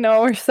 Like,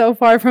 no, we're so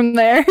far from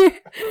there.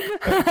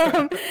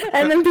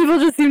 And then people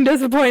just seem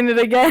disappointed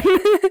again.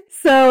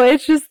 So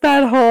it's just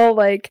that whole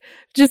like,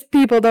 just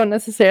people don't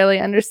necessarily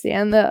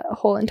understand the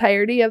whole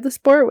entirety of the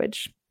sport,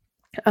 which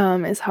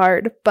is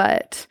hard,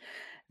 but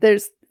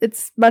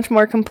it's much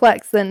more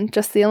complex than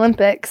just the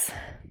Olympics.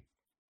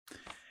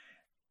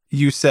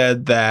 You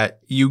said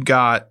that you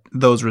got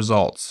those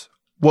results.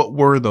 What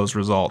were those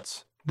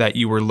results that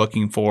you were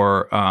looking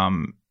for?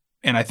 And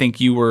I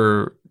think you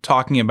were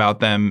talking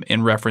about them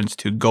in reference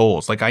to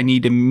goals. Like, I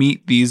need to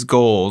meet these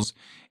goals.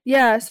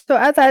 Yeah. So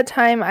at that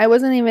time, I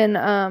wasn't even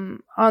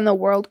on the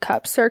World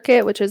Cup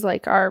circuit, which is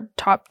like our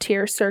top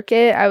tier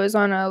circuit. I was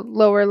on a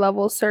lower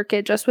level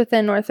circuit just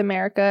within North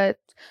America,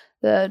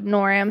 the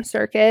NORAM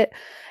circuit.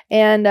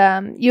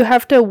 And you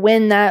have to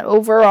win that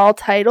overall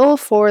title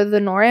for the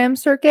NORAM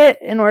circuit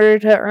in order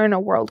to earn a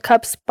World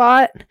Cup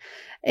spot.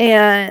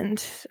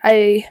 And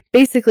I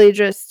basically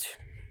just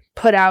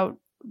put out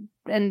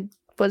and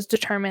was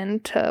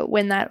determined to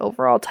win that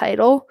overall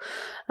title.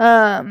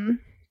 And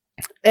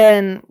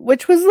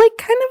which was like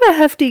kind of a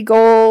hefty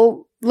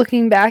goal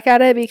looking back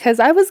at it,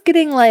 because I was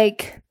getting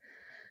like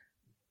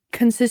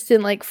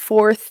consistent like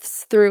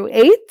 4ths through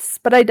 8ths,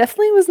 but I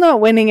definitely was not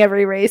winning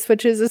every race,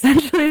 which is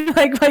essentially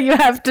like what you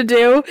have to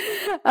do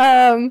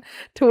to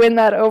win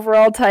that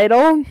overall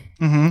title.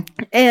 Mm-hmm.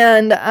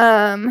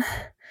 And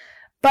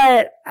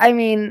but I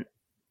mean,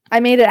 I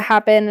made it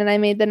happen, and I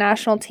made the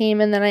national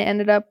team, and then I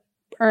ended up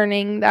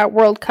earning that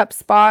World Cup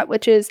spot,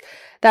 which is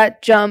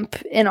that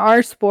jump in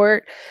our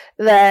sport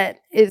that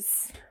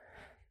is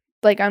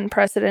like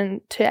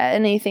unprecedented to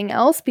anything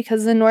else,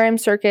 because the NORAM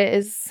circuit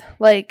is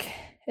like,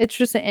 it's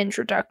just an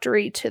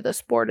introductory to the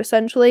sport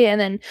essentially,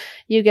 and then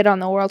you get on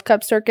the World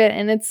Cup circuit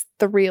and it's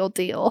the real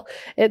deal.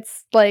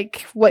 It's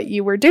like what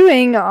you were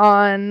doing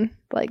on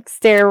like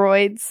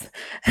steroids.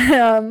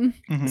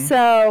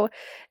 So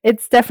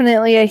it's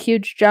definitely a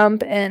huge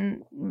jump,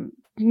 and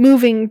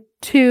moving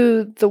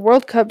to the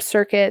World Cup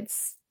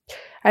circuits,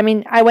 I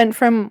mean, I went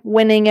from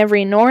winning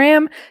every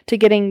NORAM to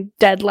getting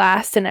dead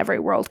last in every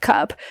World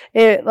Cup.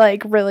 It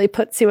like really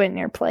puts you in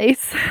your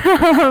place.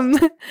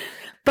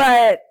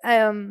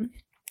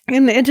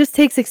 And it just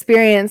takes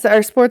experience.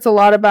 Our sport's a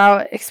lot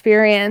about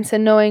experience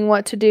and knowing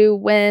what to do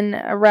when,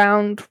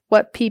 around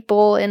what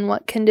people, in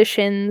what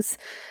conditions.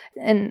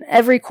 And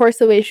every course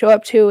that we show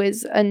up to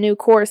is a new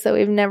course that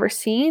we've never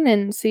seen.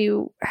 And so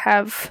you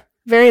have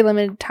very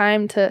limited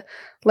time to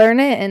learn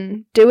it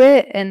and do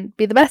it and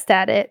be the best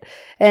at it.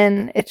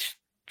 And it's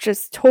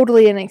just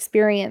totally an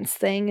experience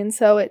thing. And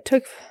so it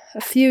took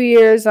a few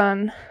years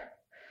on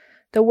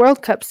the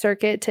World Cup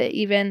circuit to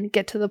even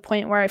get to the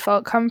point where I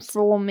felt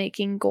comfortable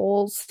making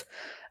goals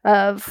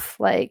of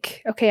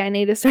like, okay, I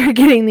need to start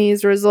getting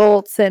these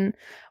results. And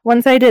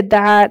once I did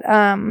that,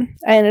 I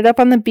ended up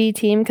on the B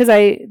team, because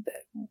I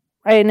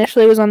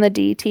initially was on the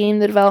D team,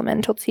 the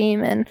developmental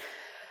team, and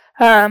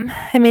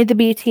I made the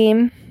B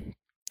team.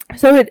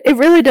 So it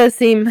really does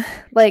seem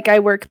like I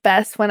work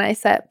best when I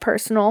set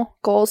personal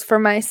goals for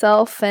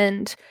myself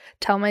and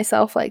tell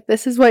myself like,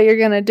 this is what you're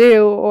going to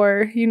do,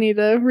 or you need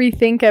to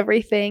rethink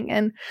everything.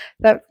 And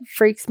that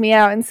freaks me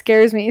out and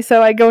scares me.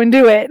 So I go and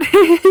do it.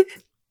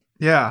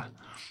 Yeah.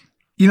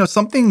 You know,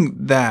 something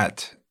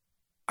that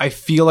I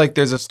feel like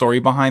there's a story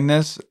behind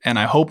this, and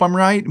I hope I'm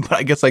right, but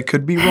I guess I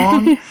could be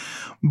wrong.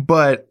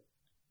 But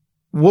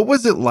what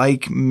was it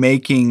like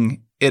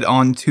making it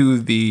onto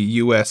the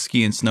U.S.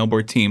 ski and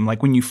snowboard team?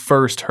 Like when you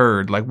first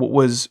heard, like what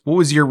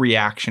was your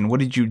reaction? What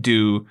did you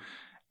do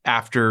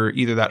after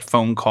either that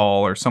phone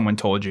call or someone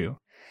told you?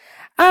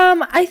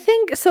 I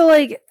think so.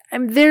 Like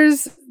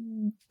there's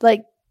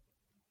like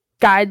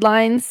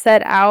guidelines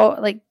set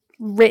out, like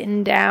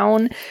written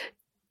down.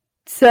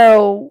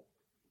 So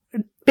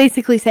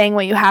basically saying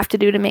what you have to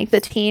do to make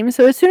the team.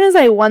 So as soon as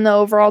I won the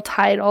overall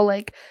title,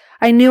 like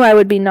I knew I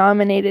would be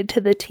nominated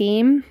to the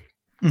team.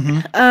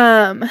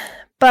 Mm-hmm.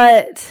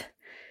 But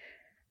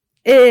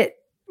it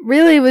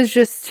really was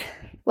just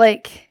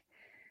like,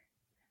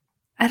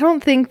 I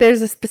don't think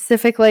there's a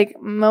specific like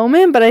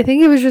moment, but I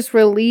think it was just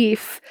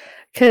relief,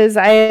 because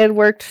I had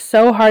worked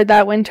so hard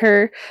that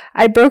winter.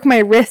 I broke my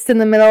wrist in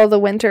the middle of the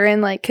winter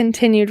and like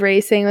continued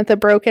racing with a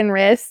broken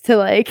wrist to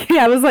like,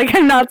 I was like,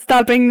 I'm not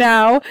stopping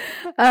now.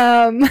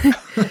 I'm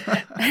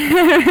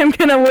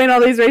gonna win all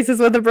these races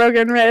with a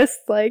broken wrist.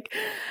 Like,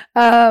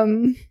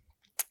 and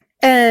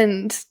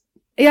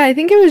yeah, I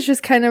think it was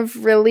just kind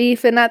of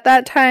relief. And at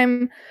that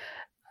time,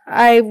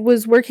 I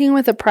was working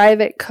with a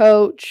private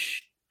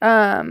coach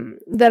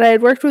that I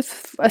had worked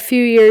with a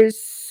few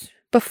years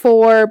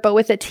before, but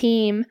with a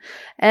team,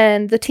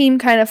 and the team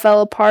kind of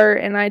fell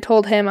apart. And I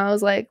told him, I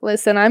was like,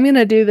 listen, I'm going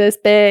to do this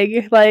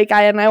big. Like,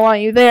 I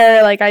want you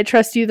there. Like, I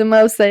trust you the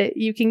most that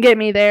you can get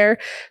me there.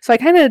 So I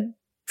kind of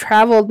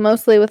traveled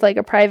mostly with like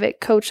a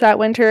private coach that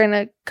winter and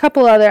a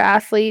couple other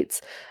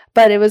athletes,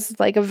 but it was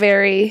like a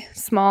very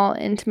small,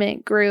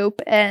 intimate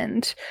group.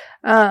 And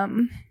I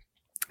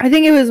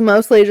think it was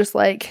mostly just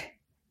like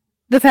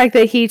the fact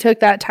that he took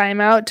that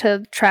time out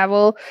to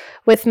travel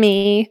with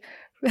me,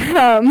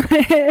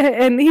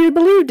 and he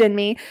believed in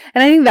me.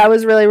 And I think that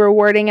was really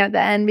rewarding at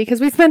the end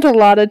because we spent a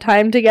lot of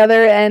time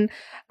together, and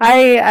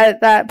I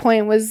at that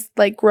point was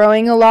like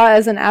growing a lot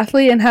as an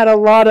athlete and had a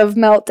lot of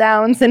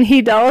meltdowns, and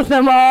he dealt with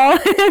them all.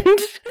 And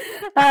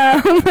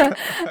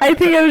I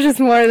think I was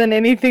just more than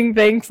anything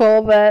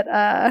thankful that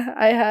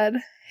I had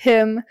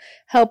him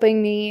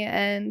helping me,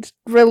 and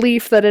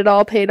relief that it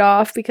all paid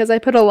off, because I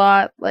put a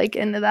lot like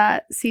into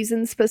that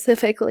season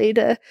specifically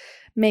to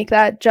make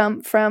that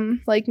jump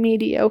from like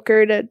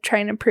mediocre to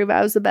trying to prove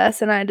I was the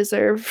best and I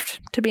deserved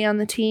to be on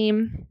the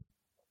team.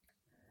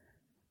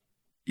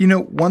 You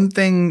know, one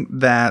thing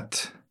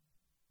that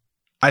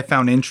I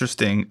found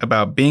interesting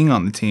about being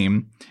on the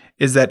team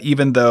is that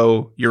even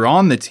though you're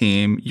on the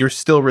team, you're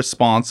still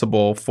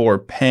responsible for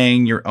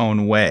paying your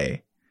own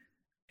way.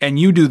 And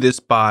you do this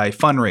by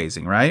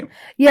fundraising, right?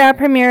 Yeah,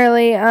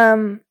 primarily.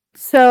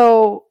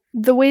 So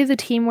the way the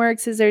team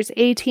works is there's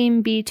A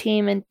team, B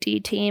team, and D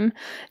team.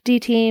 D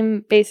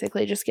team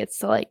basically just gets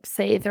to like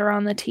say they're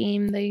on the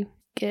team. They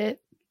get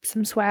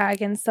some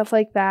swag and stuff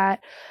like that.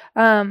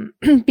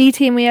 B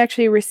team, we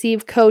actually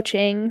receive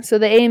coaching. So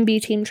the A and B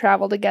team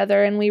travel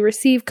together, and we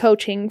receive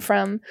coaching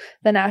from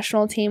the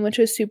national team, which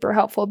was super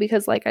helpful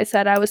because, like I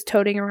said, I was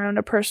toting around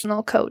a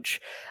personal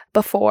coach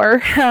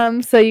before.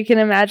 So you can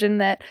imagine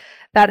that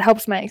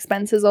helps my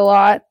expenses a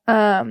lot.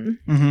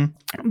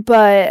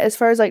 But as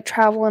far as like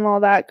travel and all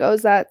that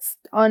goes, that's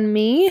on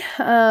me.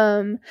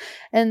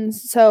 And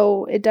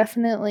so it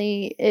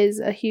definitely is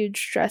a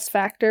huge stress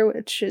factor,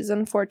 which is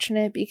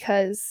unfortunate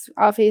because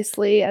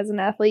obviously as an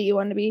athlete, you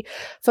want to be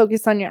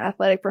focused on your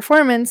athletic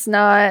performance,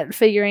 not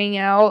figuring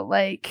out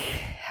like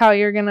how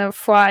you're going to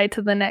fly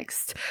to the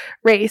next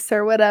race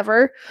or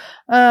whatever.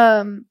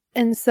 And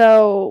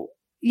so,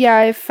 yeah,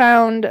 I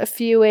found a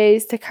few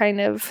ways to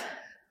kind of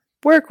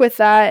work with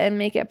that and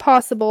make it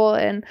possible.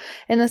 And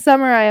in the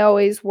summer, I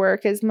always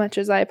work as much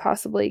as I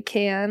possibly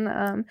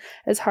can,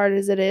 as hard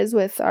as it is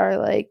with our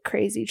like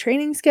crazy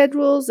training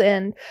schedules.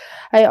 And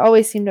I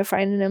always seem to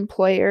find an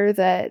employer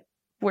that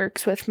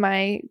works with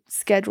my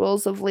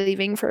schedules of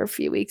leaving for a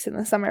few weeks in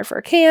the summer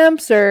for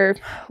camps or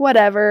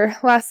whatever.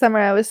 Last summer,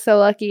 I was so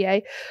lucky.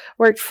 I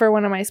worked for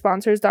one of my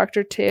sponsors,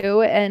 Dr.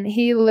 Tu, and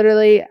he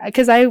literally,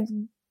 because I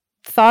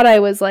thought I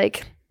was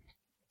like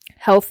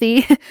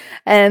healthy,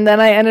 and then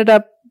I ended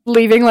up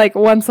leaving like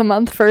once a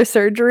month for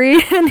surgery,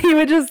 and he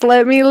would just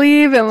let me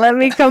leave and let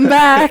me come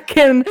back,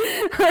 and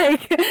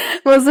like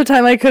most of the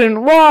time I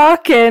couldn't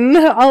walk and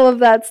all of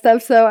that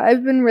stuff. So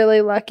I've been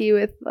really lucky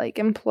with like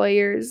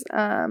employers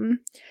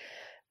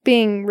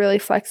being really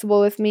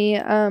flexible with me.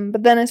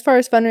 But then as far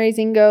as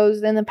fundraising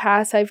goes, in the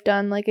past I've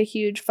done like a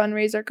huge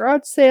fundraiser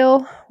garage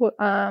sale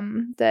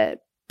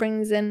that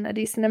brings in a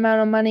decent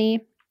amount of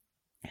money.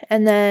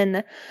 And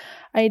then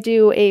I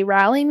do a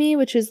Rally Me,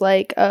 which is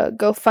like a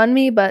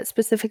GoFundMe, but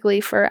specifically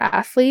for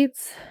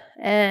athletes.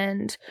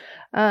 And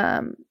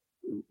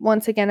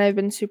once again, I've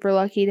been super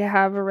lucky to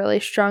have a really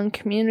strong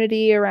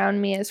community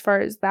around me as far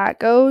as that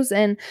goes.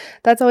 And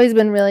that's always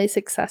been really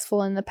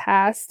successful in the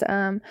past.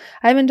 I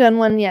haven't done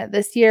one yet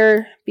this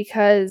year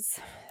because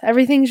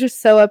everything's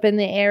just so up in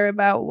the air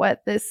about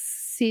what this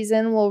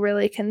season will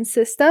really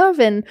consist of.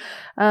 And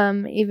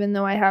even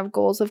though I have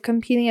goals of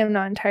competing, I'm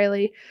not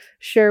entirely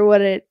sure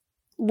what it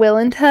will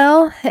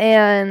entail,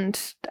 and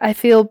I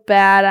feel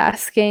bad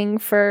asking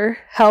for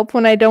help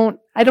when I don't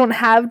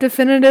have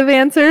definitive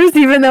answers,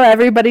 even though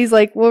everybody's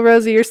like, well,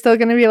 Rosie, you're still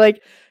going to be like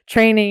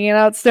training and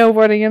out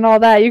snowboarding and all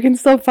that. You can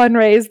still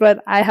fundraise,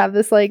 but I have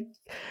this like,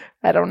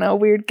 I don't know,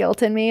 weird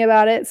guilt in me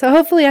about it. So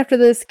hopefully after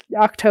this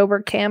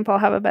October camp, I'll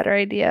have a better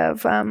idea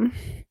of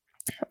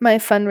my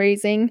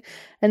fundraising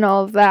and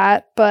all of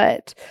that.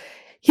 But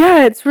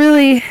yeah, it's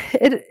really,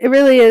 it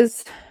really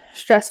is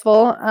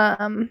stressful.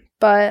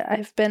 But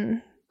I've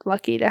been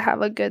lucky to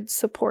have a good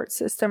support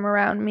system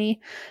around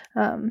me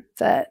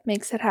that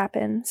makes it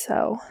happen.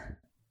 So,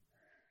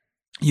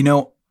 you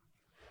know,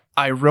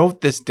 I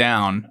wrote this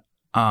down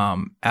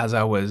as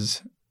I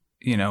was,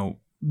 you know,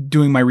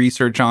 doing my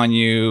research on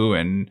you,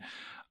 and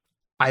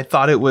I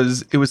thought it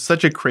was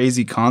such a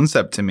crazy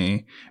concept to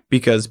me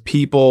because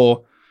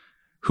people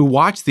who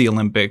watch the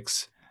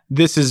Olympics,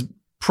 this is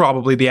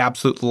probably the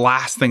absolute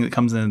last thing that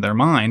comes into their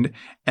mind,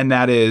 and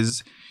that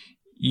is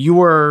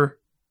you're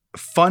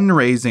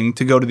fundraising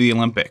to go to the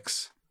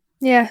Olympics.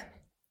 Yeah.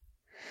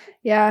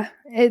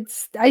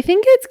 I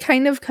think it's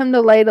kind of come to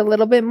light a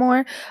little bit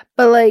more,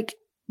 but like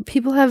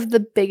people have the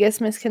biggest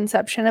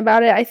misconception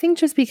about it. I think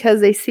just because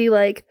they see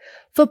like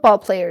football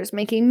players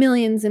making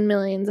millions and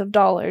millions of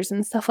dollars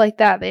and stuff like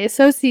that. They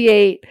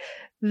associate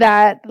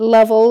that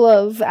level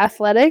of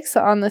athletics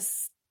on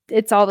this.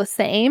 It's all the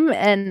same,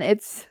 and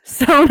it's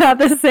so not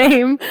the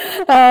same.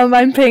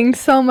 I'm paying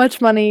so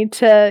much money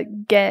to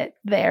get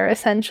there,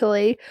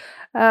 essentially.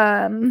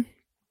 And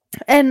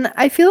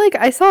I feel like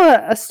I saw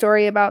a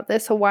story about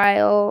this a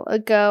while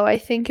ago. I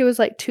think it was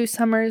like 2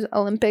 summers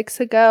Olympics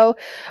ago,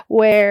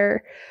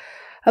 where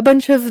a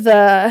bunch of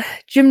the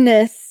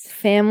gymnasts'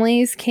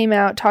 families came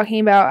out talking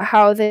about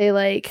how they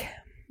like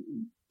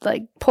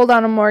pulled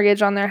down a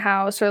mortgage on their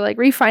house or like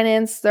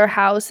refinanced their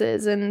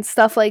houses and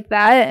stuff like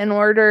that in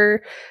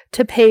order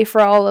to pay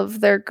for all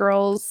of their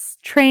girls'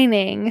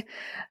 training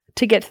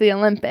to get to the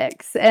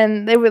Olympics.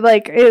 And they would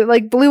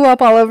it blew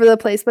up all over the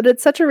place, but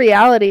it's such a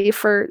reality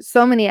for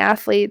so many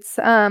athletes.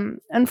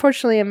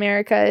 Unfortunately,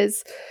 America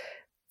is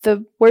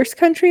the worst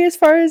country as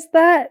far as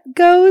that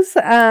goes.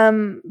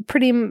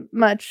 Pretty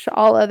much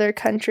all other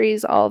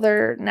countries, all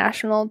their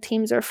national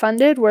teams are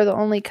funded. We're the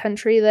only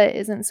country that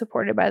isn't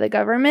supported by the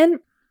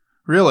government.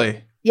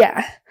 Really?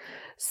 Yeah.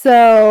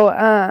 So,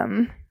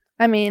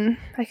 I mean,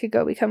 I could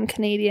go become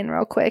Canadian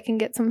real quick and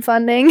get some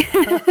funding.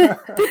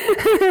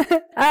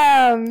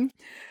 And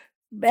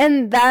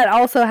that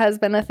also has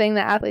been a thing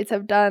that athletes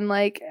have done.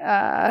 Like,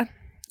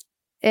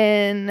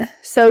 in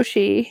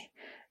Sochi,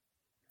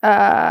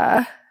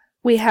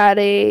 we had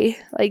a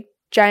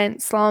giant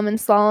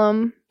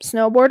slalom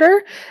snowboarder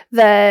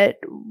that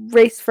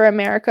raced for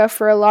America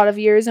for a lot of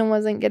years and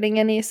wasn't getting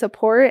any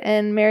support,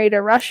 and married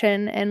a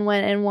Russian and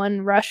went and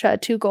won Russia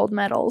 2 gold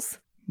medals.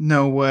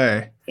 No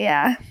way.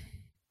 Yeah.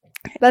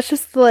 That's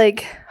just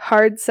the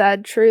hard,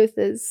 sad truth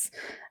is,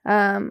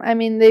 I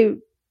mean, they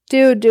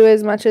do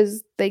as much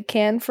as they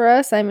can for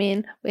us. I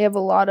mean, we have a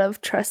lot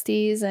of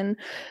trustees and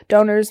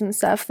donors and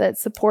stuff that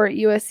support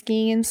U.S.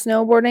 skiing and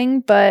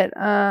snowboarding, but,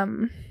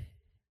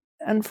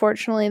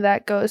 unfortunately,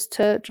 that goes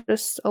to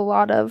just a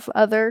lot of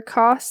other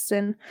costs,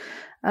 and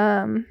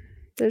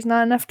there's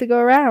not enough to go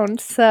around.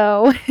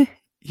 So,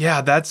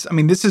 yeah,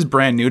 this is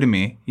brand new to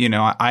me. You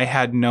know, I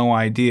had no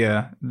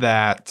idea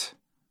that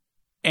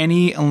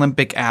any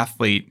Olympic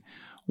athlete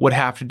would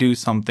have to do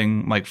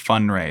something like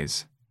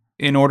fundraise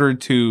in order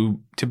to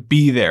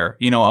be there,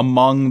 you know,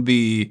 among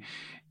the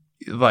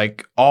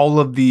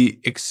all of the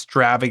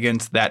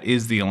extravagance that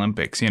is the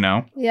Olympics, you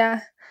know?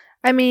 Yeah.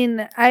 I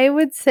mean, I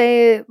would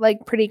say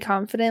pretty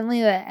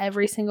confidently that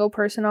every single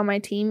person on my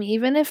team,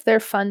 even if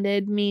they're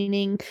funded,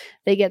 meaning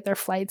they get their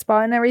flights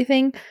bought and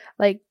everything,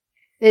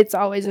 it's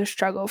always a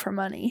struggle for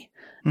money.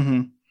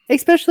 Mm-hmm.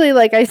 Especially,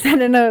 like I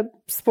said, in a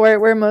sport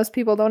where most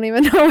people don't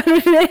even know what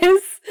it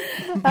is.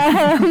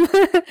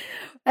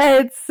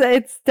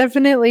 It's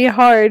definitely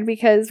hard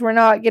because we're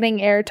not getting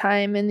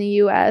airtime in the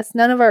U.S.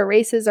 None of our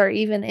races are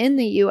even in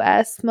the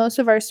U.S. Most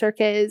of our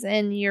circuit is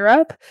in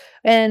Europe.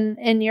 And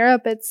in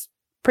Europe, it's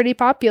pretty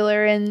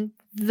popular, and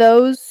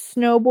those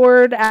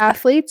snowboard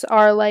athletes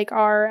are like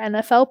our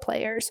NFL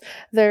players.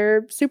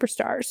 They're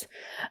superstars.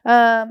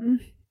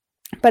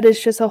 But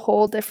it's just a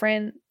whole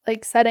different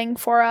setting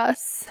for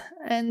us.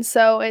 And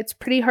so it's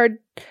pretty hard.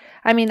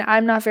 I mean,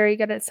 I'm not very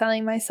good at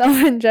selling myself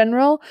in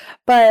general,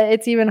 but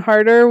it's even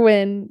harder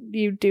when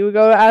you do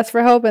go to ask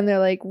for help and they're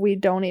like, we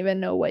don't even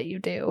know what you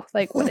do.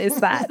 What is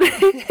that?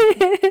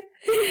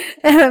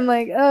 And I'm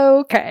like, oh,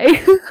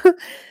 okay.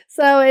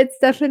 So it's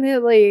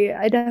definitely,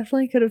 I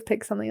definitely could have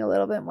picked something a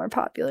little bit more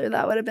popular.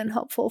 That would have been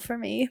helpful for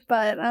me.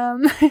 But,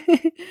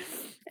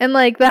 and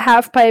the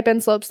half pipe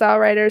and slopestyle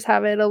riders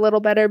have it a little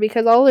better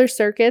because all their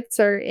circuits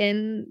are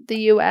in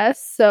the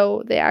US.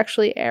 So they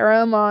actually air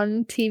them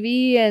on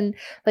TV, and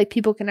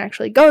people can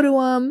actually go to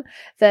them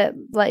that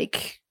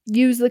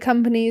use the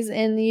companies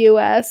in the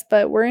US.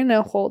 But we're in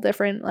a whole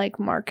different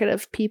market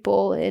of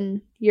people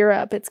in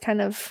Europe.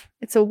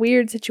 It's a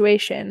weird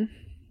situation.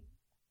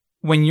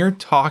 When you're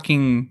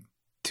talking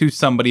to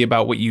somebody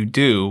about what you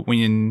do,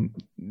 when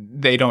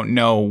they don't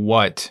know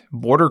what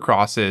border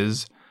cross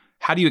is,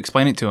 how do you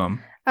explain it to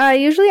them? I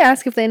usually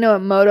ask if they know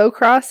what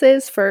motocross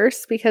is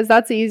first, because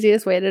that's the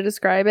easiest way to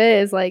describe it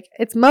is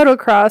it's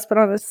motocross but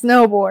on a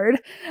snowboard.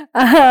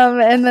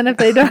 And then if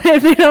they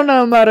don't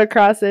know what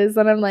motocross is,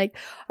 then I'm like,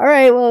 all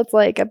right, well,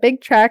 it's a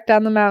big track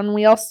down the mountain.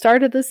 We all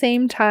start at the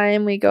same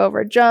time. We go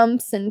over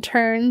jumps and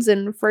turns,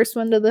 and first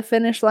one to the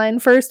finish line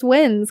first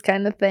wins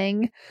kind of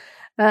thing.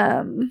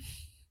 And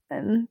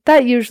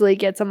that usually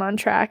gets them on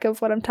track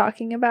of what I'm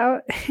talking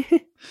about.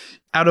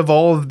 Out of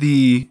all of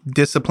the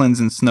disciplines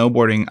in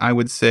snowboarding, I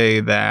would say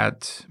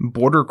that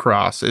border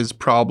cross is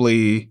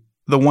probably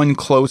the one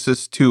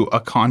closest to a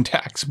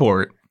contact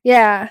sport.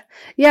 Yeah.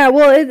 Yeah.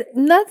 Well,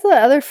 that's the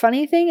other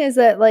funny thing is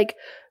that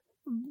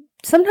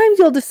sometimes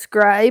you'll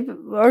describe,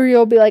 or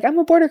you'll be like, I'm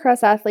a border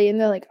cross athlete. And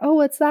they're like, oh,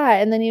 what's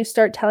that? And then you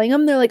start telling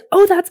them, they're like,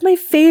 oh, that's my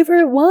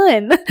favorite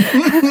one.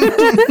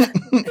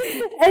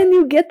 And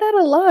you get that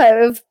a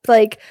lot of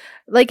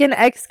in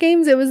X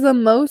Games, it was the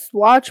most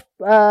watched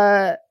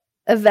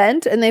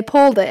event, and they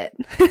pulled it.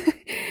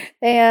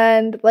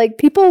 And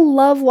people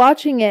love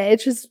watching it.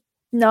 It's just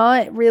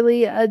not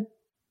really a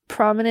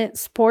prominent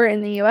sport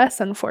in the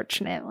US,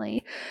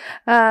 unfortunately.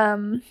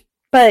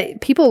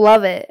 But people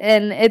love it,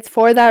 and it's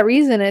for that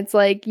reason. It's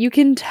like you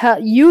can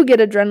tell you get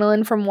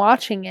adrenaline from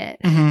watching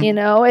it. Mhm. You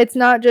know, it's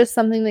not just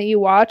something that you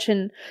watch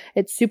and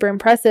it's super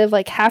impressive.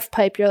 Like half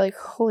pipe, you're like,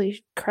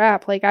 holy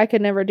crap, like I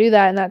could never do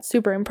that, and that's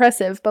super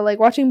impressive. But like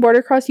watching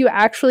border cross, you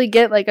actually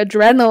get like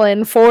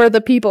adrenaline for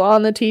the people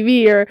on the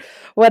TV or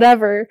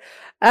whatever.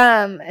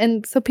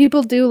 And so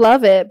people do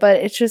love it, but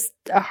it's just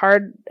a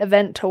hard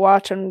event to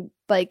watch and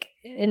like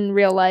in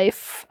real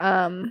life,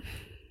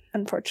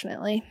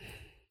 unfortunately.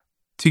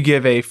 To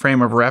give a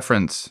frame of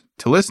reference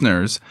to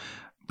listeners,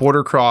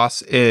 border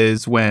cross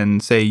is when,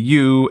 say,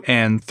 you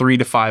and 3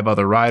 to 5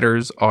 other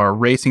riders are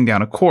racing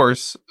down a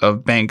course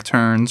of bank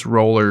turns,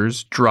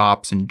 rollers,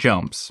 drops, and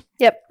jumps.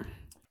 Yep.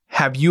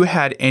 Have you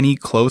had any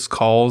close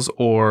calls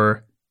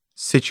or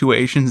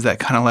situations that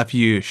kind of left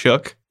you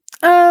shook?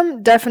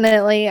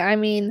 Definitely. I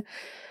mean,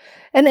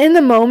 and in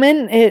the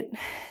moment, it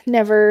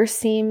never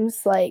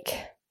seems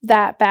like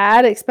that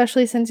bad,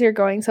 especially since you're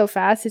going so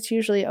fast. It's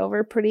usually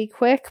over pretty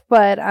quick,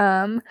 but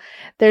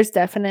there's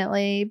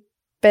definitely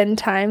been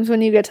times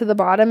when you get to the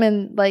bottom,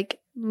 and like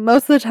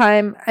most of the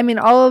time, I mean,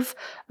 all of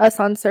us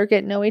on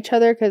circuit know each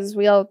other because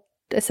we all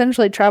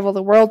essentially travel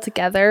the world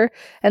together,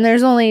 and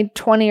there's only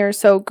 20 or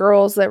so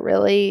girls that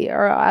really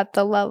are at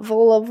the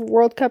level of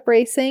World Cup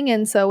racing,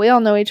 and so we all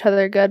know each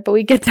other good. But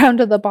we get down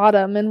to the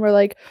bottom and we're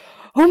like,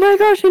 oh my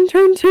gosh, in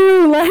turn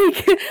 2,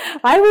 like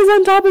I was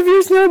on top of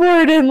your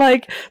snowboard, and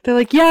like they're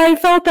like, yeah, I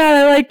felt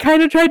that. I like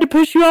kind of tried to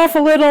push you off a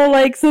little,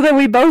 like so that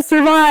we both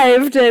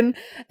survived. And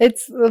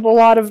it's a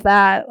lot of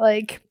that.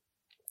 Like,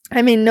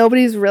 I mean,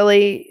 nobody's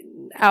really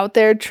out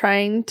there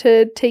trying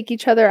to take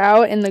each other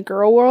out in the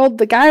girl world.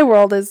 The guy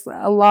world is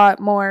a lot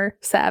more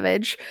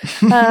savage.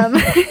 They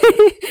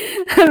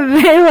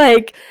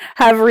like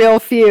have real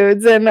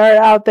feuds and are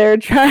out there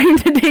trying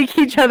to take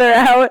each other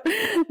out.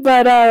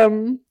 But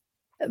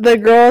the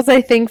girls,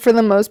 I think, for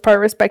the most part,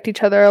 respect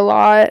each other a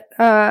lot.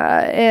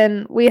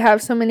 And we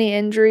have so many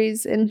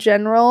injuries in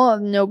general.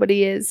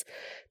 Nobody is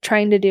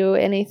trying to do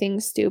anything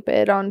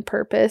stupid on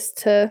purpose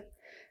to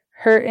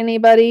hurt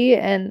anybody,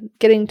 and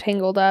getting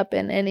tangled up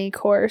in any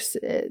course,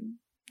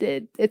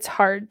 it's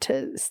hard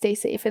to stay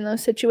safe in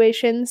those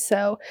situations.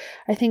 So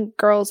I think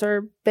girls are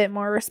a bit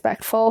more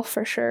respectful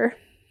for sure.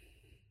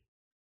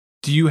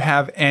 Do you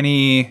have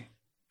any,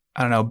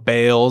 I don't know,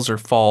 bails or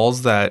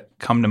falls that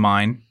come to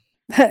mind?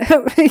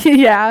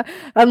 Yeah,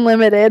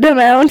 unlimited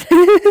amount.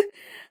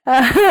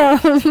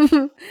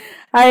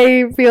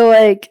 I feel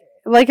like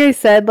I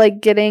said,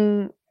 like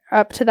getting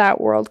up to that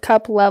World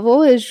Cup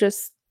level is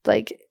just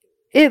like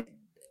it.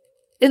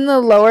 In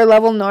the lower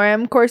level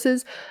NORAM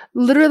courses,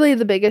 literally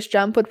the biggest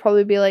jump would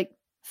probably be like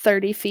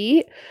 30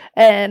 feet.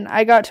 And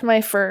I got to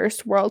my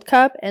first World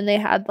Cup and they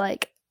had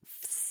like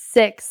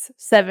 6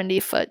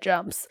 70-foot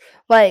jumps.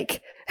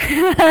 Like,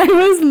 I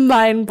was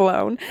mind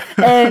blown.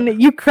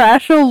 And you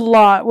crash a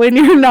lot when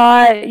you're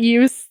not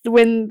used,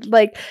 when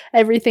like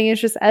everything is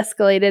just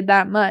escalated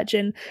that much.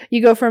 And you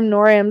go from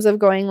NORAMs of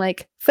going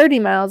like 30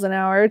 miles an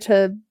hour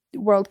to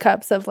World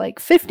Cups of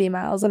like 50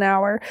 miles an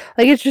hour.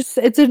 Like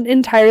it's an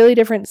entirely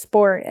different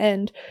sport,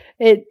 and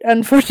it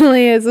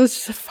unfortunately is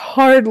a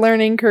hard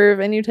learning curve,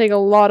 and you take a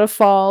lot of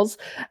falls.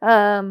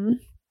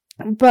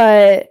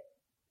 But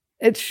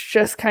it's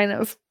just kind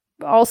of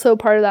also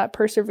part of that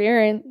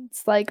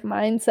perseverance like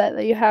mindset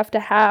that you have to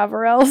have,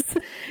 or else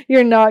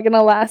you're not going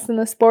to last in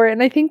the sport.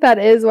 And I think that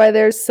is why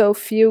there's so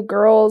few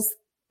girls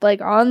like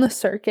on the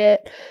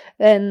circuit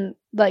and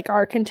like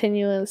are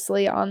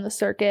continuously on the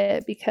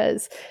circuit,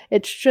 because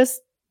it's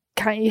just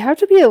you have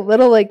to be a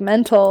little like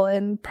mental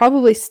and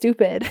probably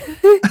stupid.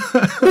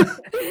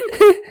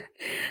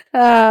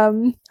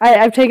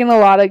 I've taken a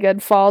lot of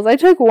good falls. I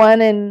took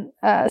one in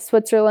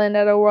Switzerland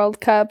at a World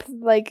Cup.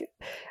 Like,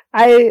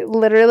 I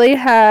literally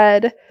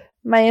had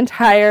my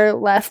entire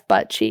left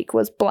butt cheek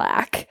was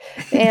black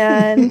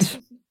and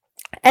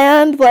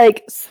and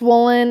like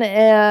swollen,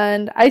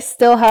 and I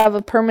still have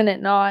a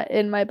permanent knot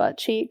in my butt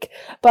cheek.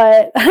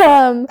 But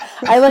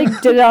I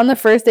like did it on the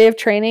first day of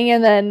training,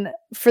 and then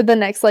for the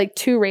next like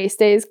 2 race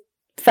days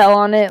fell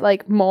on it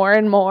like more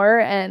and more,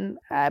 and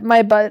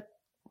my butt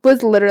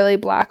was literally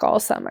black all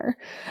summer.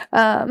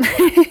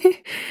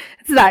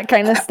 It's that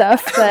kind of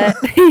stuff that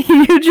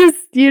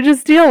you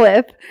just deal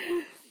with.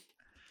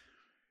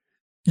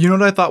 You know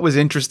what I thought was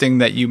interesting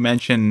that you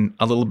mentioned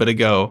a little bit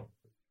ago?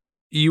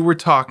 You were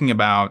talking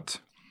about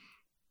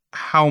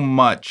how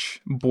much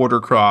border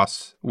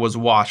cross was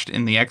watched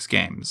in the X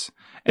Games.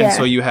 And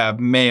so you have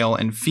male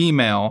and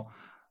female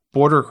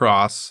border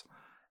cross.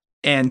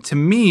 And to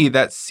me,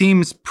 that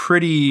seems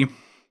pretty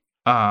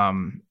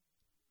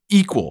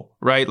equal,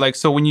 right? Like,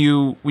 so when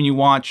you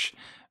watch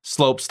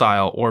slope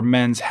style or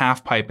men's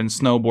half pipe and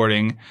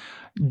snowboarding,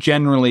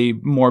 generally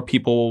more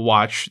people will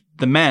watch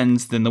the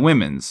men's than the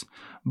women's.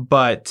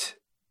 But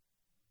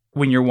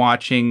when you're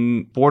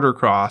watching border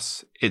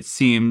cross, it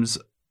seems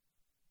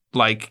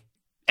like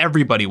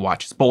everybody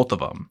watches both of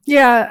them.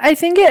 Yeah, I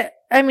think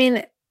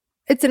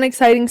it's an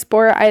exciting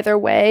sport either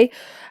way.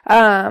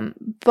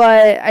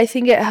 But I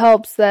think it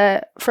helps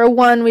that, for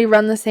one, we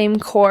run the same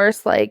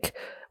course. Like,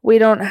 we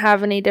don't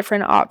have any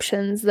different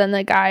options than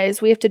the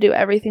guys. We have to do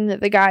everything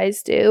that the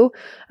guys do,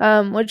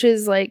 which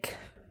is like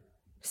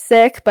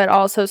sick, but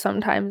also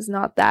sometimes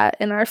not that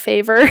in our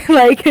favor.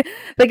 Like,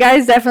 the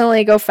guys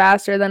definitely go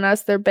faster than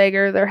us. They're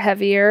bigger, they're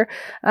heavier.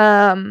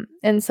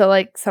 And so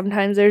like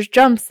sometimes there's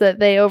jumps that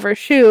they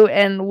overshoot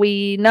and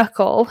we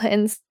knuckle.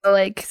 And so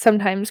like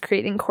sometimes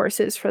creating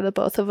courses for the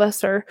both of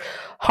us are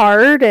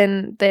hard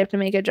and they have to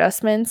make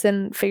adjustments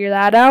and figure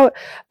that out.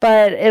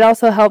 But it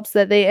also helps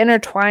that they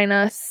intertwine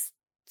us.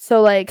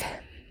 So like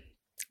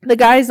the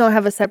guys don't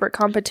have a separate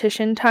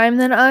competition time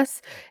than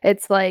us.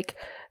 It's like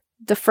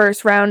the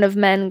first round of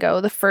men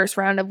go, the first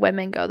round of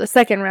women go, the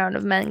second round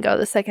of men go,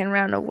 the second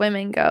round of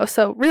women go.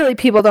 So really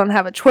people don't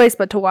have a choice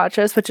but to watch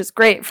us, which is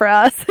great for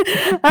us.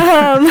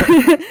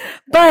 But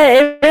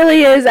it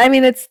really is, I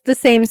mean, it's the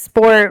same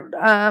sport.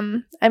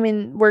 I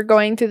mean, we're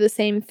going through the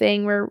same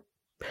thing. We're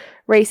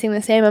racing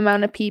the same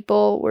amount of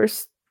people. We're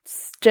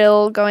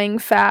still going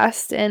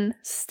fast and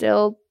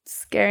still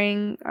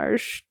scaring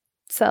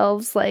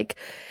ourselves. Like,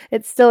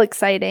 it's still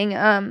exciting.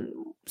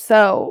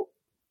 So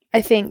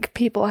I think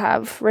people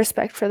have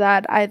respect for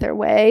that either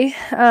way.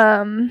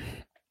 And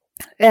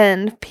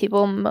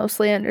people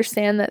mostly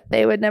understand that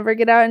they would never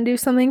get out and do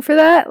something for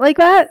that, like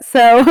that.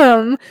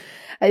 So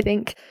I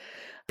think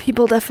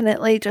people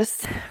definitely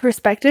just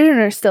respect it and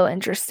are still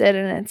interested,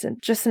 and it's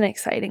just an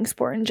exciting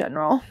sport in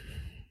general.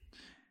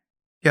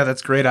 Yeah,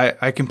 that's great.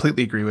 I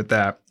completely agree with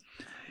that.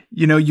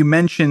 You know, you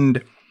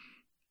mentioned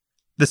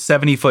the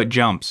 70-foot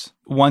jumps.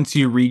 Once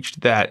you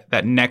reached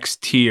that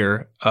next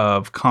tier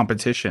of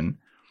competition,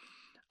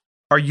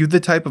 are you the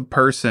type of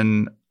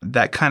person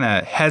that kind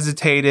of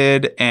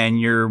hesitated and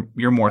you're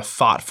more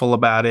thoughtful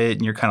about it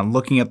and you're kind of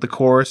looking at the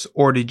course,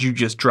 or did you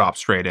just drop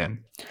straight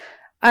in?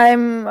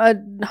 I'm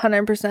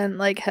 100%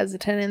 like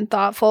hesitant and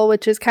thoughtful,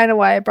 which is kind of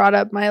why I brought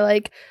up my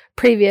like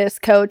previous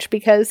coach,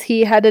 because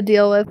he had to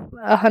deal with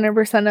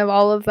 100% of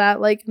all of that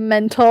like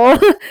mental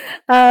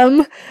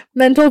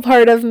mental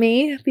part of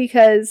me,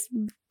 because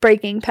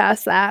breaking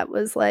past that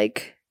was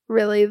like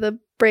really the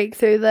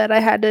breakthrough that I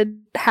had to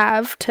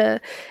have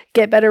to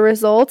get better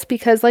results.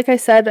 Because like I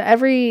said,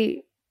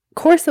 every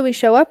course that we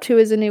show up to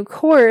is a new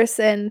course,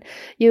 and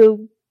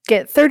you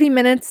get 30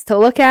 minutes to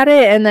look at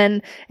it, and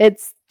then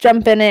it's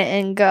jump in it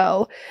and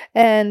go.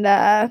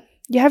 And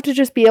you have to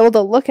just be able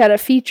to look at a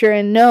feature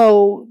and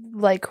know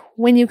like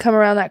when you come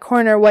around that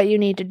corner what you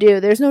need to do.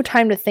 There's no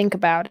time to think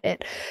about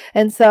it.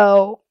 And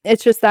so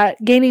it's just that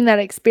gaining that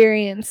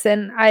experience,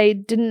 and I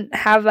didn't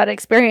have that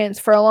experience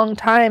for a long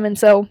time, and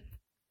so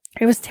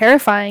it was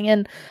terrifying,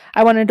 and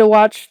I wanted to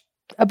watch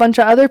a bunch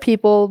of other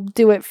people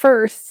do it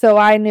first so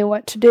I knew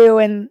what to do.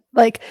 And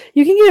like,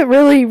 you can get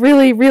really,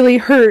 really, really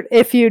hurt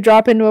if you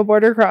drop into a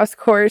border cross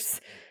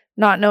course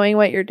not knowing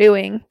what you're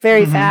doing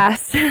very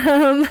fast.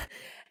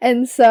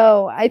 And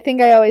so I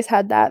think I always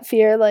had that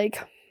fear,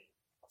 like,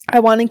 I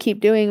want to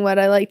keep doing what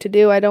I like to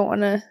do. I don't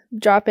want to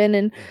drop in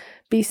and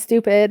be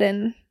stupid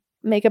and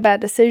make a bad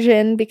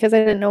decision because I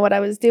didn't know what I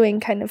was doing,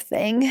 kind of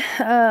thing.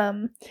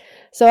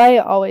 So I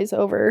always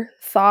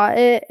overthought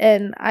it,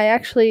 and I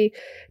actually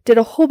did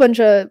a whole bunch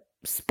of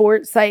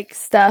sports psych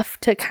stuff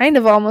to kind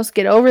of almost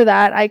get over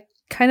that. I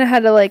kind of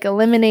had to like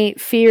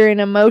eliminate fear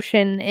and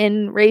emotion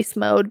in race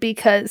mode,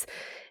 because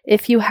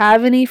if you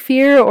have any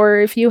fear or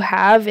if you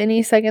have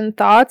any second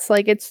thoughts,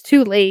 like, it's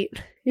too late.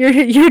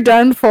 You're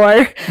done for.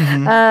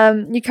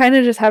 You kind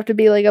of just have to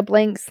be like a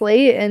blank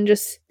slate and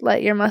just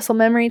let your muscle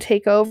memory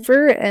take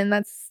over, and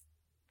that's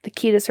the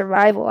key to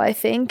survival, I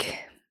think.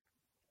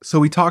 So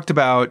we talked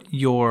about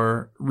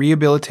your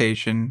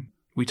rehabilitation.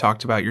 We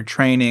talked about your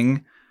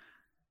training.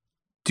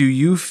 Do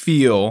you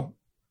feel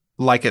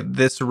like at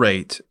this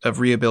rate of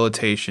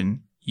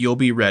rehabilitation, you'll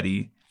be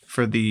ready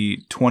for the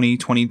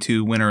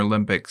 2022 Winter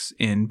Olympics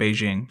in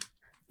Beijing?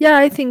 Yeah,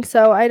 I think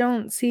so. I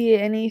don't see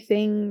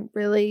anything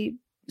really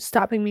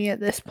stopping me at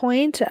this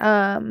point.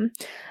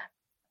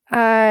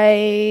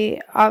 I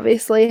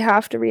obviously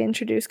have to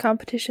reintroduce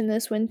competition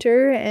this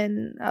winter,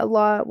 and a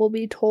lot will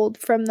be told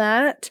from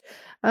that.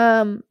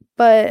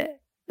 But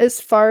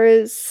as far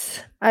as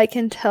I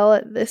can tell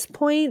at this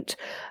point,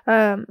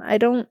 I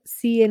don't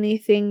see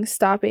anything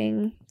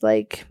stopping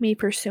like me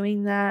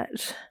pursuing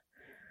that.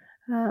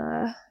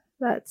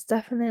 That's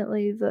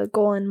definitely the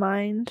goal in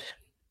mind.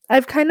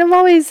 I've kind of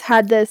always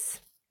had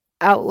this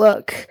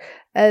outlook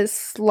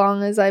as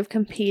long as I've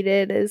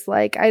competed, is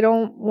like, I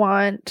don't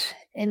want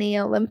any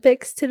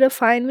Olympics to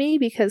define me,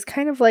 because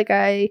kind of like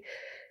I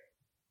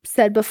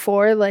said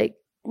before, like,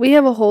 we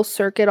have a whole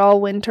circuit all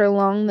winter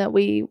long that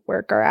we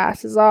work our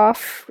asses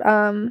off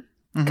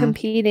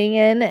competing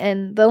in,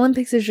 and the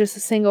Olympics is just a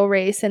single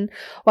race. And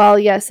while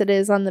yes, it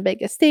is on the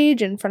biggest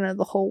stage in front of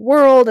the whole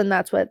world, and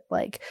that's what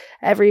like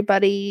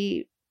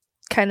everybody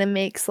kind of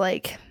makes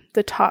like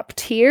the top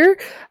tier,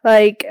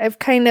 like, I've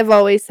kind of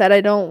always said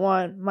I don't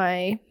want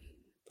my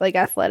like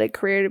athletic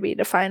career to be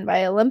defined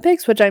by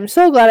Olympics, which I'm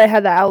so glad I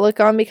had that outlook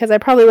on, because I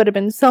probably would have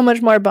been so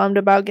much more bummed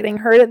about getting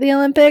hurt at the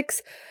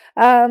Olympics.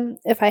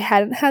 if I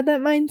hadn't had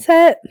that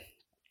mindset.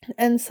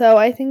 And so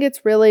I think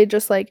it's really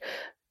just like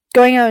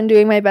going out and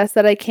doing my best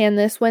that I can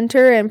this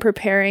winter and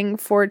preparing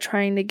for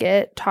trying to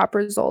get top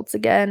results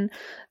again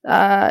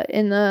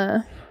in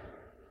the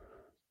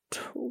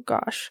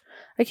gosh,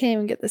 I can't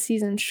even get the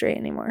season straight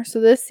anymore.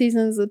 So this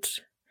season's the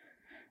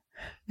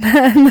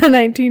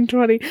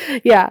 1920.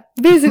 Yeah,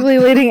 basically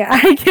leading.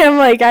 I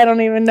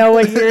don't even know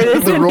what year it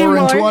is The anymore.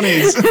 Roaring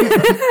 20s.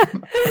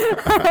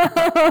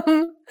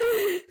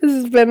 This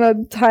has been a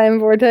time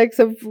vortex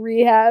of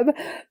rehab,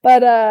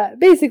 but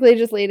basically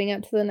just leading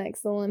up to the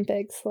next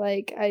Olympics.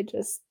 Like, I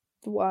just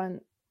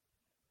want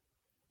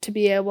to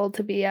be able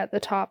to be at the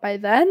top by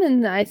then,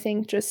 and I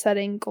think just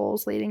setting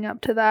goals leading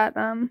up to that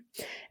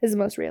is the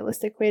most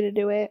realistic way to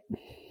do it.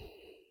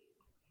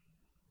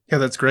 Yeah,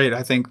 that's great.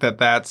 I think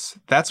that's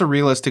a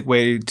realistic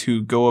way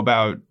to go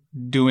about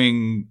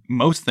doing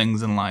most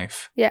things in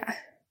life. Yeah,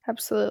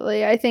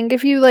 absolutely. I think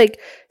if you like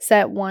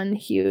set one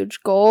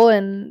huge goal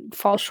and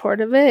fall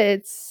short of it,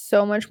 it's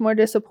so much more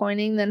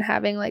disappointing than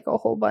having like a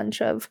whole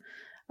bunch of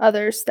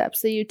other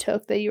steps that you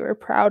took that you were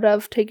proud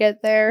of to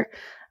get there.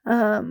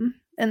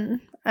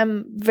 And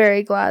I'm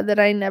very glad that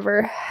I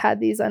never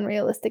had these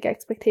unrealistic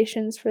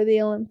expectations for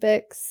the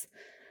Olympics.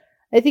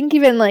 I think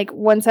even like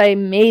once I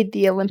made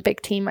the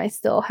Olympic team, I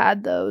still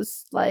had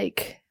those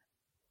like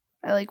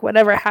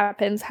whatever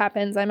happens.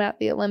 I'm at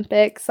the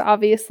Olympics.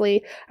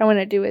 Obviously, I want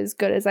to do as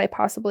good as I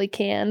possibly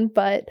can,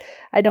 but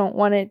I don't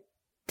want it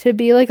to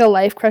be like a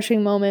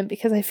life-crushing moment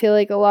because I feel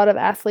like a lot of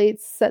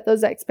athletes set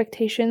those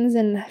expectations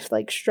and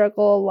like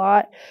struggle a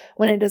lot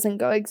when it doesn't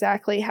go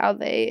exactly how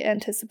they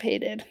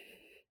anticipated.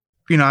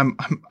 You know,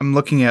 I'm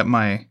looking at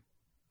my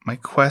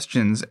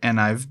questions, and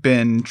I've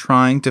been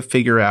trying to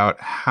figure out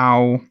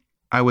how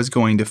I was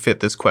going to fit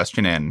this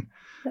question in.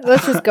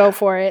 Let's just go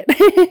for it.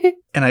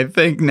 And I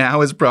think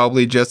now is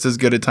probably just as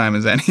good a time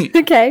as any.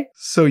 Okay.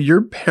 So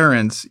your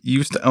parents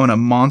used to own a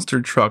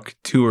monster truck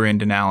tour in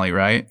Denali,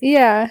 right?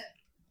 Yeah.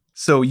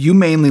 So you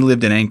mainly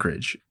lived in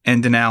Anchorage,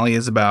 and Denali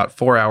is about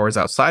 4 hours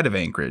outside of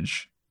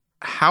Anchorage.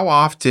 How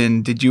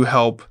often did you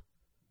help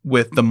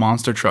with the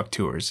monster truck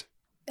tours?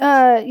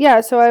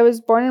 Yeah, so I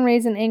was born and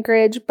raised in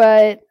Anchorage,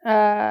 but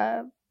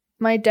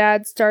my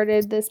dad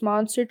started this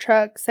monster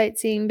truck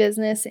sightseeing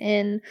business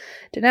in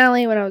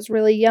Denali when I was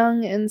really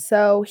young, and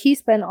so he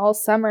spent all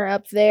summer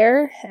up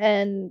there,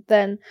 and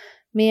then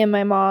me and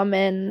my mom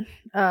and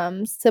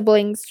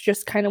siblings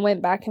just kind of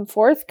went back and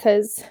forth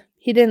because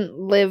he didn't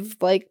live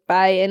like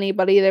by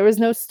anybody. There was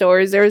no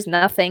stores, there was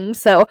nothing.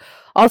 So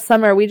all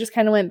summer we just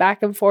kind of went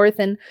back and forth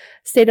and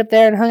stayed up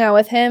there and hung out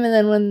with him. And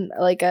then when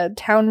like a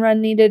town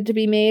run needed to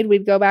be made,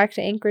 we'd go back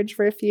to Anchorage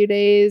for a few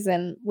days,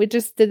 and we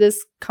just did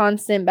this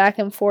constant back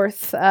and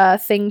forth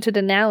thing to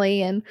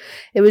Denali. And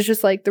it was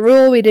just like the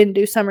rule. We didn't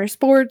do summer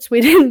sports.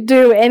 We didn't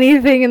do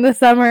anything in the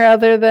summer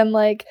other than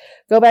like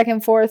go back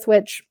and forth,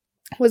 which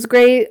was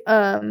great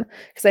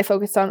because I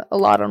focused on a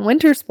lot on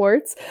winter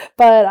sports,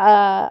 but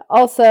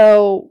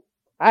also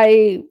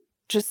I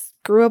just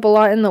grew up a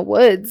lot in the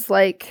woods.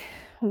 Like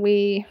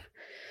we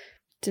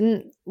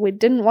didn't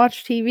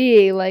watch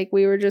TV. Like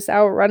we were just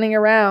out running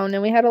around,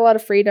 and we had a lot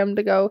of freedom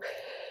to go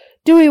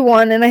do what we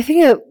want. And I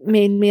think it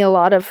made me a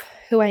lot of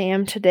who I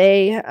am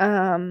today.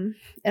 And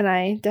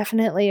I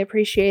definitely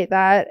appreciate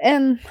that.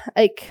 And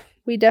like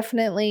we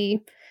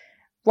definitely,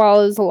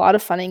 while it was a lot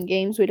of fun and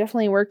games, we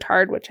definitely worked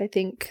hard, which I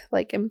think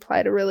like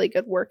implied a really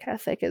good work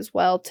ethic as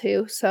well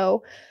too.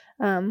 So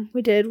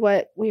we did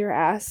what we were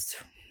asked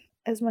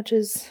as much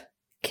as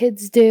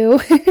kids do.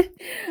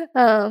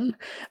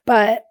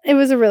 But it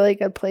was a really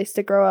good place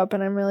to grow up,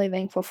 and I'm really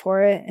thankful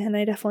for it, and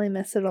I definitely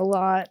miss it a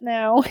lot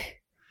now.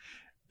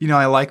 You know,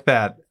 I like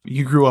that.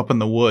 You grew up in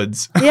the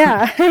woods.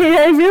 Yeah,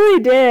 I really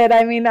did.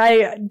 I mean,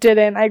 I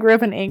didn't. I grew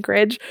up in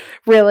Anchorage,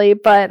 really,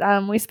 but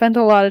we spent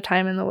a lot of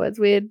time in the woods.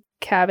 We had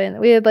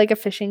like a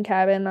fishing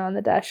cabin on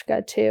the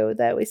Deshka too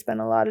that we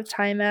spent a lot of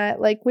time at.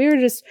 Like we were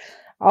just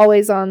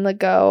always on the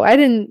go.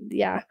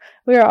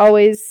 We were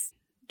always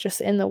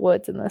just in the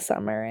woods in the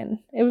summer, and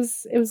it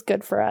was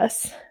good for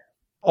us.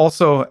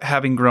 Also,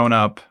 having grown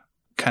up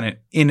kind of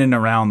in and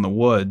around the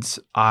woods,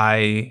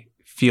 I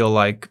feel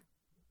like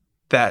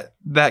that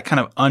kind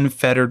of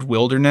unfettered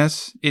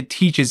wilderness, it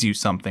teaches you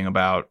something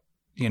about,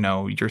 you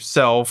know,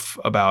 yourself,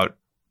 about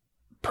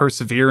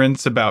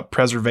perseverance, about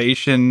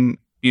preservation.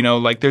 You know,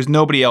 like there's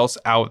nobody else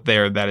out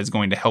there that is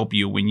going to help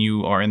you when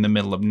you are in the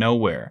middle of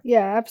nowhere.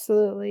 Yeah,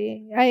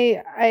 absolutely.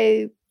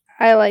 I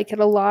like it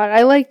a lot.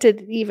 I liked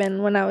it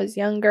even when I was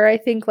younger. I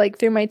think like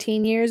through my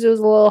teen years, it was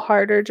a little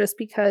harder just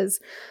because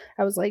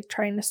I was like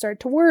trying to start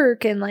to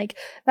work and like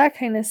that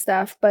kind of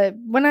stuff. But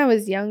when I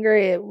was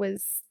younger,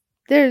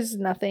 there's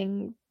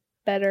nothing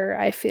better,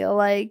 I feel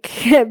like,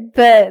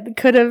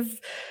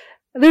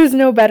 there's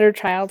no better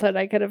childhood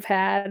I could have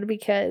had,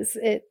 because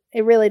it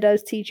really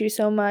does teach you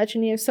so much,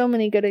 and you have so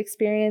many good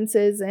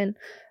experiences. And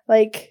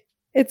like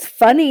it's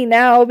funny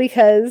now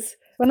because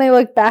when I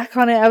look back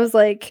on it, I was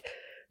like,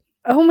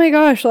 oh my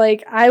gosh,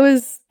 like I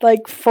was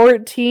like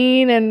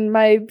 14 and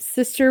my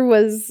sister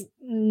was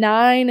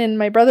 9 and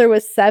my brother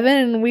was 7,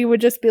 and we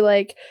would just be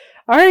like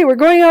all right, we're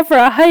going out for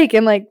a hike,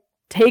 and like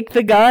take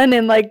the gun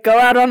and like go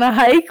out on a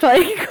hike.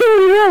 Like,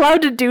 we were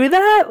allowed to do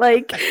that.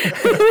 Like,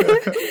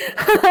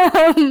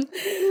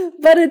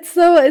 but it's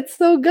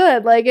so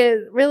good. Like,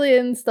 it really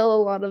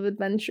instilled a lot of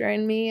adventure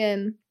in me,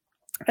 and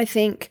I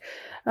think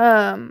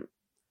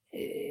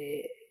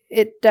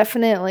it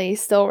definitely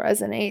still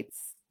resonates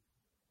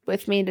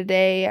with me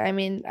today. I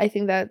mean, I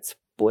think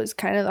was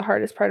kind of the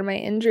hardest part of my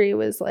injury,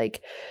 was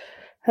like,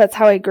 that's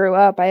how I grew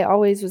up. I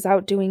always was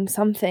out doing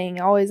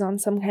something, always on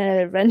some kind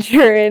of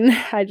adventure, and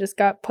I just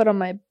got put on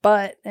my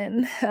butt,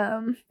 and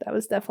that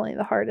was definitely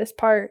the hardest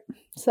part.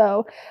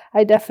 So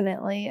I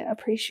definitely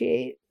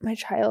appreciate my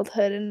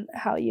childhood and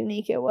how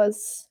unique it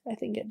was. I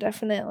think it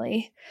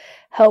definitely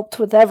helped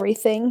with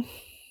everything.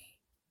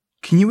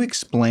 Can you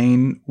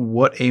explain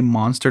what a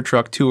monster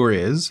truck tour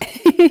is?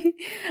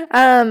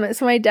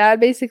 So my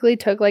dad basically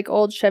took like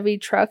old Chevy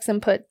trucks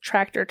and put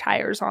tractor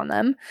tires on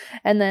them,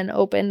 and then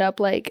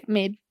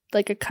made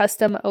like a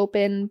custom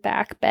open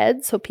back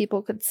bed so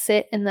people could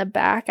sit in the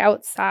back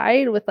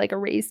outside with like a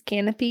raised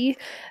canopy,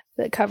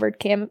 that covered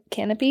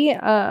canopy.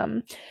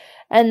 And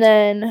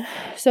then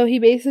so he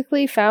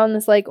basically found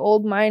this like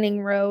old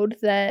mining road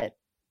that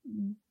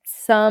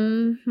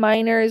some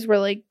miners were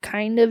like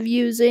kind of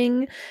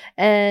using,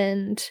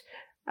 and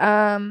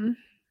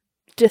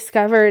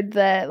discovered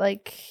that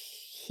like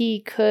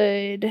he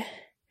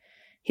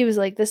was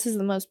like, this is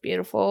the most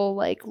beautiful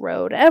like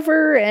road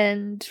ever,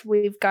 and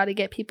we've got to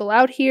get people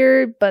out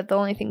here, but the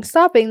only thing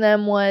stopping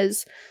them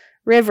was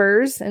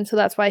rivers. And so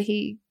that's why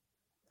he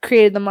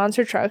created the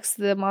monster trucks.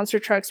 The monster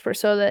trucks were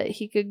so that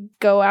he could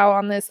go out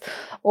on this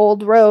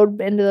old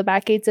road into the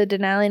back gates of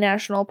Denali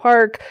National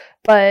Park,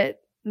 but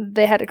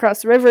they had to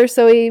cross the river,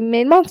 so he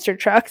made monster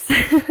trucks.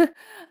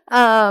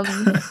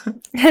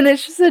 And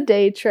it's just a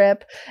day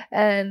trip,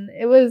 and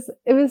it was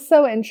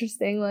so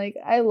interesting. Like,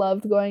 I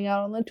loved going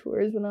out on the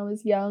tours when I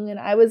was young, and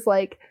I was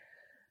like,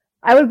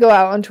 I would go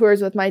out on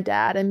tours with my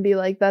dad and be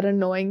like that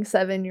annoying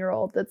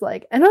 7-year-old that's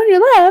like, and on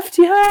your left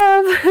you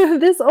have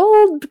this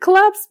old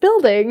collapsed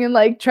building, and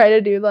like try to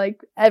do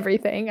like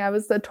everything. I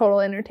was a total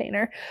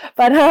entertainer,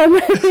 but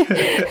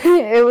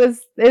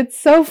it's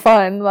so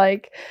fun.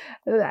 Like,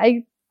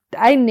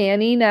 I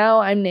nanny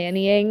now. I'm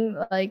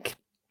nannying like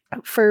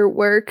for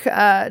work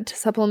to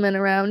supplement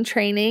around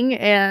training,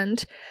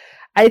 and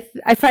I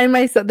find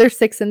myself, they're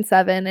 6 and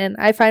 7, and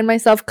I find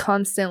myself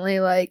constantly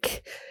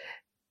like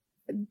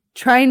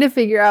trying to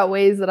figure out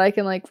ways that I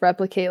can like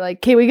replicate, like,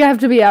 okay, we have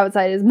to be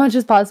outside as much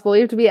as possible,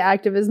 you have to be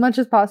active as much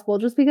as possible,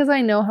 just because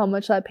I know how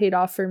much that paid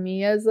off for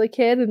me as a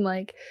kid, and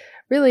like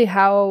really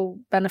how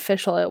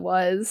beneficial it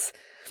was.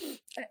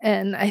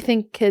 And I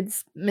think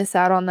kids miss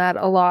out on that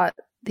a lot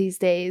these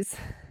days.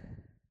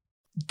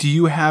 Do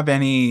you have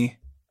any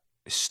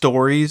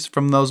stories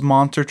from those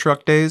monster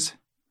truck days?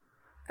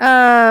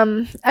 I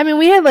mean,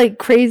 we had like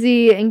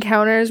crazy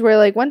encounters where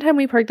like one time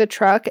we parked the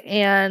truck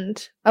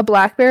and a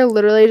black bear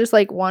literally just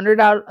like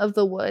wandered out of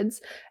the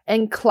woods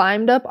and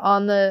climbed up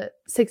on the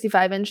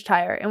 65-inch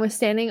tire and was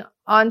standing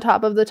on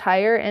top of the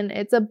tire, and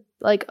it's a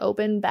like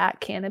open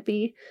back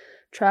canopy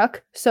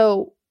truck.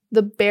 So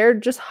the bear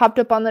just hopped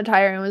up on the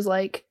tire and was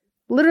like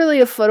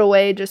literally a foot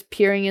away, just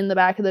peering in the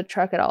back of the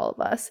truck at all of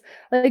us.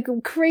 Like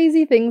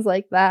crazy things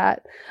like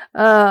that.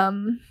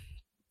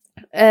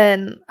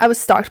 And I was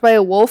stalked by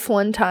a wolf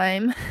one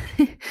time,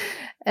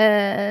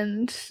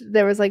 and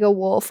there was like a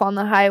wolf on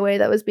the highway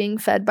that was being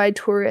fed by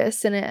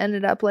tourists, and it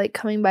ended up like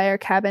coming by our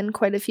cabin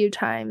quite a few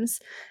times.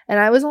 And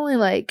I was only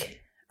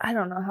like, I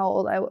don't know how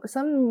old I was,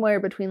 somewhere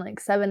between like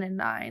 7 and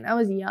 9. I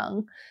was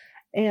young,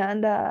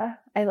 and I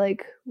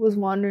like was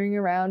wandering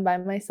around by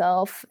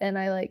myself, and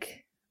I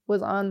like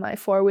was on my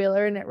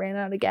 4-wheeler and it ran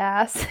out of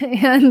gas,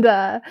 and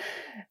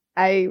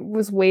I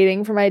was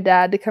waiting for my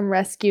dad to come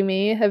rescue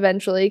me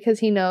eventually, because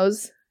he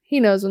knows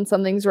when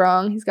something's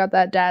wrong. He's got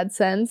that dad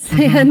sense.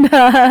 And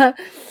I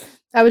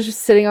was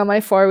just sitting on my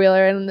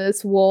 4-wheeler, and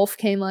this wolf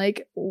came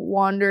like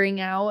wandering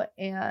out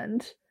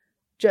and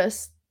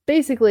just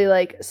basically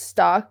like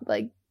stalk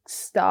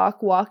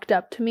walked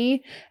up to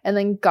me and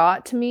then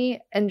got to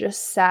me and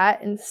just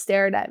sat and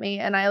stared at me.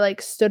 And I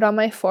like stood on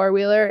my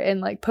 4-wheeler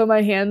and like put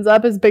my hands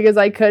up as big as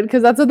I could,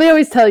 because that's what they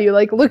always tell you,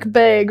 like, look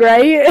big,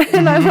 right?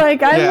 And I'm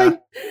like, I'm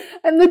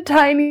the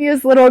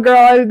tiniest little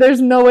girl,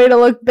 there's no way to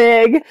look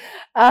big.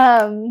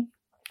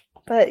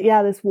 But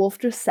yeah, this wolf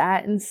just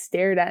sat and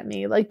stared at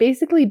me, like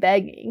basically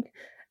begging.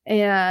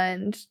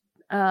 And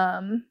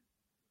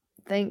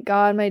thank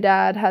God my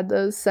dad had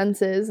those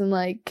senses and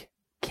like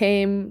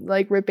came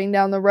like ripping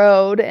down the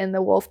road, and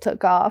the wolf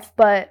took off.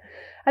 But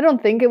I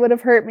don't think it would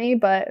have hurt me,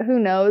 but who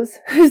knows?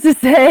 Who's to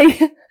say?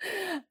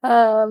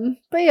 But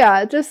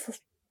yeah, just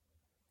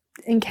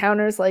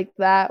encounters like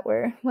that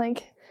where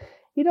like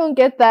you don't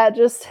get that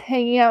just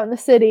hanging out in the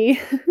city.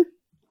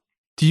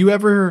 Do you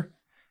ever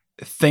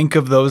think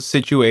of those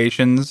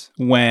situations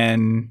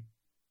when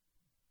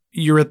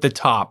you're at the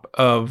top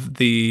of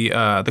the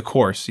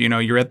course, you know,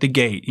 you're at the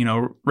gate, you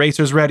know,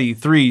 racers ready,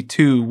 3,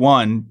 2,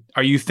 1.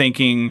 Are you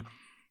thinking,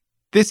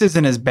 this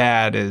isn't as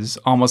bad as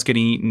almost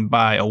getting eaten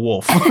by a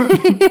wolf?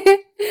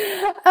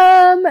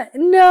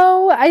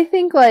 No, I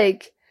think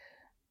like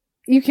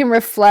you can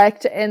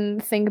reflect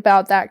and think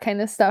about that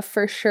kind of stuff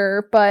for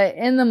sure, but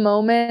in the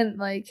moment,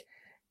 like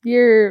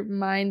your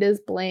mind is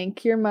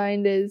blank. Your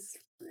mind is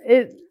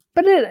it,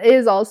 but it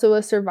is also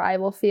a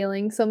survival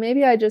feeling. So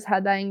maybe I just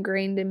had that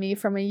ingrained in me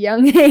from a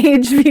young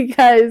age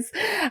because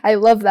I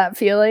love that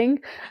feeling.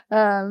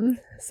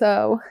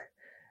 So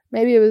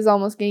maybe it was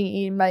almost getting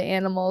eaten by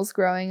animals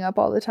growing up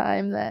all the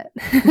time that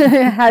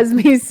has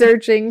me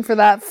searching for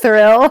that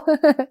thrill.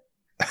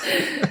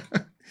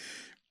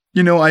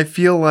 You know, I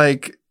feel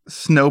like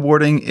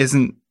snowboarding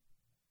isn't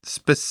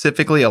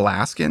specifically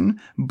Alaskan,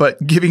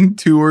 but giving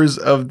tours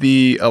of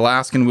the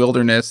Alaskan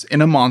wilderness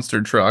in a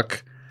monster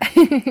truck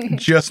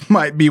just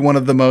might be one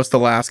of the most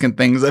Alaskan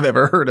things I've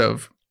ever heard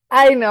of.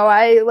 I know.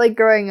 I like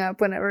growing up,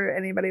 whenever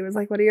anybody was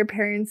like, what do your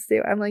parents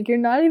do? I'm like, you're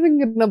not even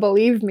going to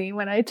believe me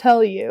when I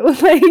tell you.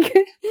 Like,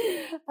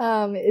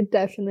 it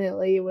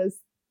definitely was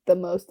the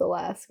most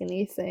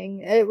Alaskan-y thing.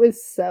 It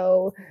was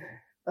so,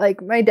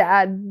 like, my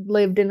dad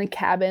lived in a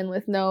cabin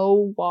with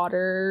no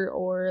water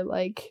or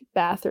like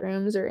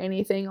bathrooms or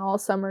anything all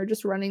summer,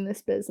 just running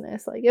this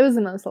business. Like, it was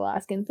the most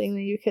Alaskan thing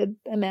that you could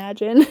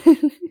imagine.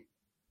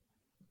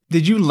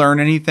 Did you learn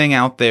anything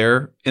out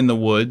there in the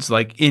woods,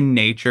 like in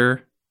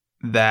nature,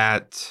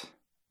 that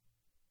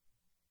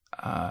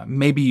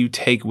maybe you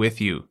take with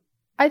you?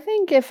 I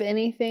think if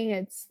anything,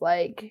 it's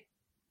like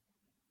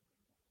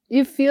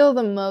you feel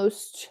the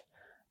most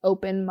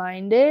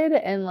open-minded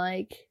and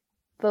like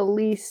the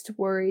least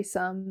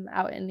worrisome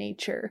out in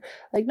nature.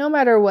 Like no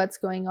matter what's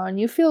going on,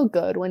 you feel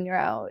good when you're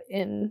out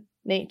in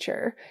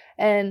nature.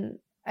 And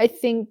I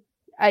think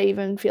I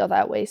even feel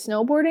that way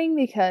snowboarding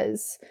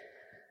because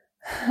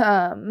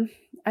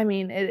I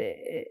mean,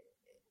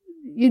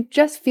 you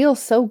just feel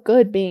so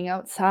good being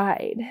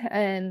outside.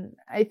 And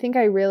I think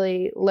I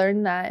really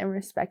learned that and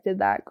respected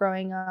that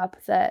growing up,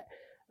 that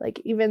like,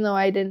 even though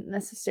I didn't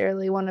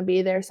necessarily want to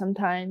be there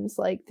sometimes,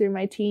 like through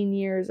my teen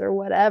years or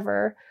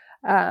whatever,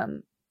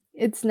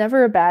 it's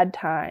never a bad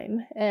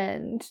time.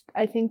 And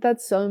I think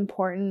that's so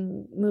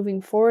important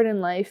moving forward in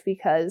life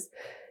because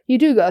you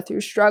do go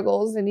through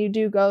struggles and you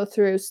do go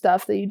through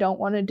stuff that you don't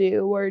want to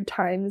do or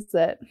times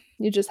that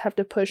you just have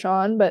to push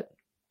on. But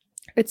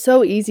it's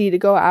so easy to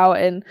go out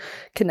and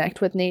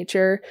connect with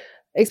nature,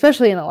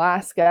 especially in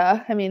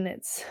Alaska. I mean,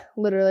 it's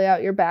literally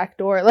out your back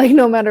door, like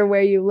no matter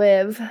where you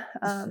live.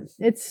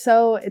 It's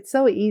so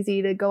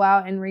easy to go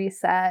out and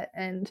reset.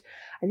 And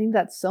I think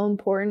that's so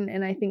important.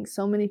 And I think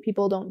so many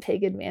people don't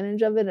take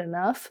advantage of it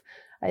enough.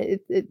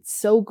 It's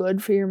so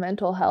good for your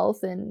mental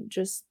health and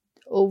just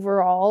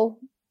overall,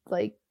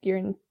 like your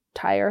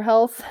entire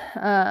health,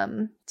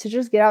 to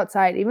just get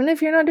outside. Even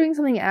if you're not doing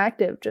something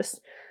active,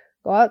 just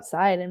go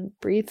outside and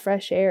breathe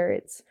fresh air.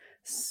 It's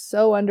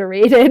so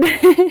underrated.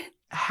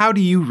 How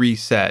do you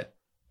reset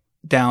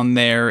down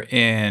there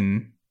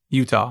in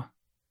Utah?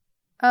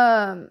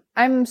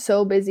 I'm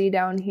so busy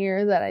down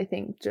here that I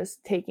think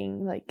just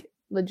taking like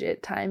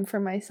legit time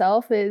for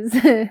myself is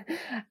a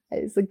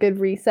good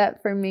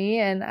reset for me.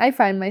 And I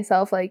find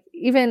myself like,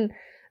 even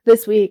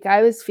this week,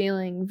 I was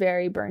feeling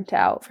very burnt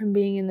out from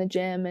being in the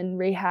gym and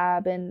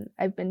rehab, and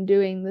I've been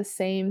doing the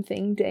same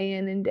thing day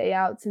in and day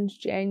out since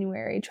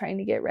January, trying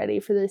to get ready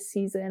for this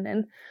season.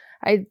 And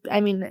I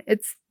mean,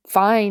 it's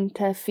fine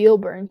to feel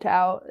burnt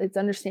out. It's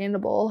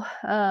understandable.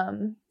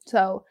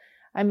 So,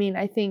 I mean,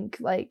 I think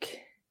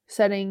like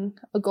setting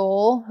a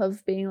goal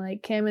of being like,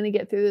 okay, I'm going to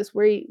get through this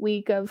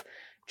week of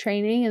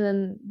training, and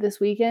then this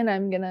weekend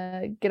I'm going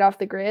to get off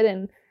the grid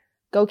and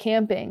go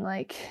camping.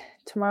 Like,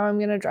 tomorrow I'm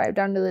going to drive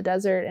down to the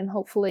desert and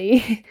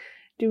hopefully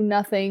do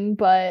nothing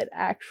but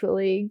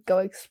actually go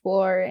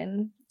explore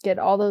and get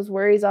all those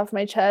worries off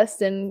my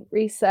chest and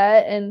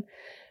reset and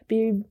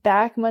be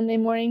back Monday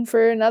morning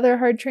for another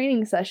hard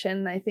training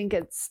session. I think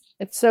it's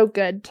so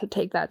good to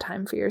take that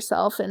time for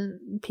yourself,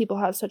 and people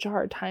have such a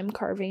hard time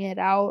carving it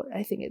out.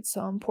 I think it's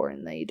so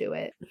important that you do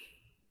it.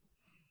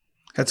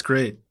 That's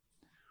great.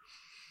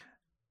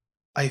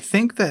 I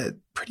think that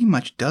pretty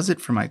much does it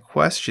for my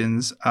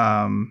questions.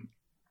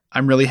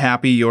 I'm really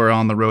happy you're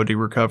on the road to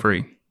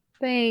recovery.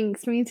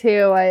 Thanks, me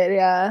too.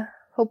 I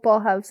hope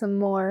I'll have some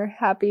more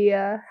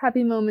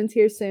happy moments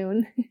here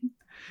soon.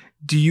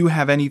 Do you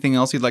have anything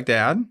else you'd like to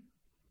add?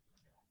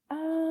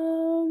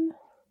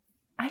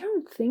 I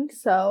don't think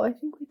so. I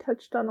think we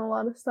touched on a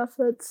lot of stuff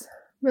that's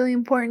really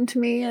important to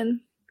me,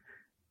 and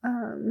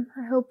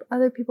I hope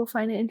other people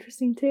find it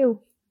interesting too.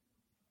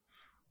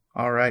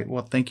 All right.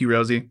 Well, thank you,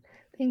 Rosie.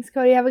 Thanks,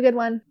 Cody. Have a good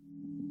one.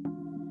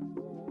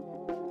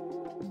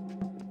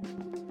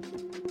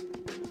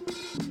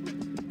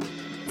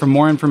 For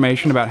more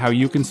information about how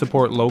you can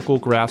support local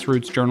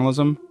grassroots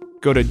journalism,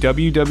 go to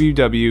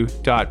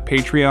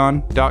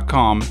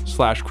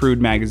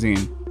www.patreon.com/Crude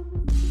Magazine.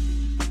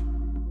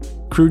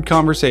 Crude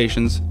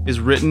Conversations is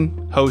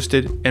written,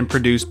 hosted, and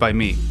produced by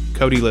me,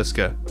 Cody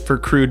Liska, for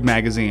Crude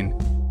Magazine.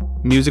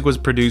 Music was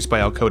produced by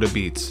Alcoda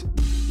Beats.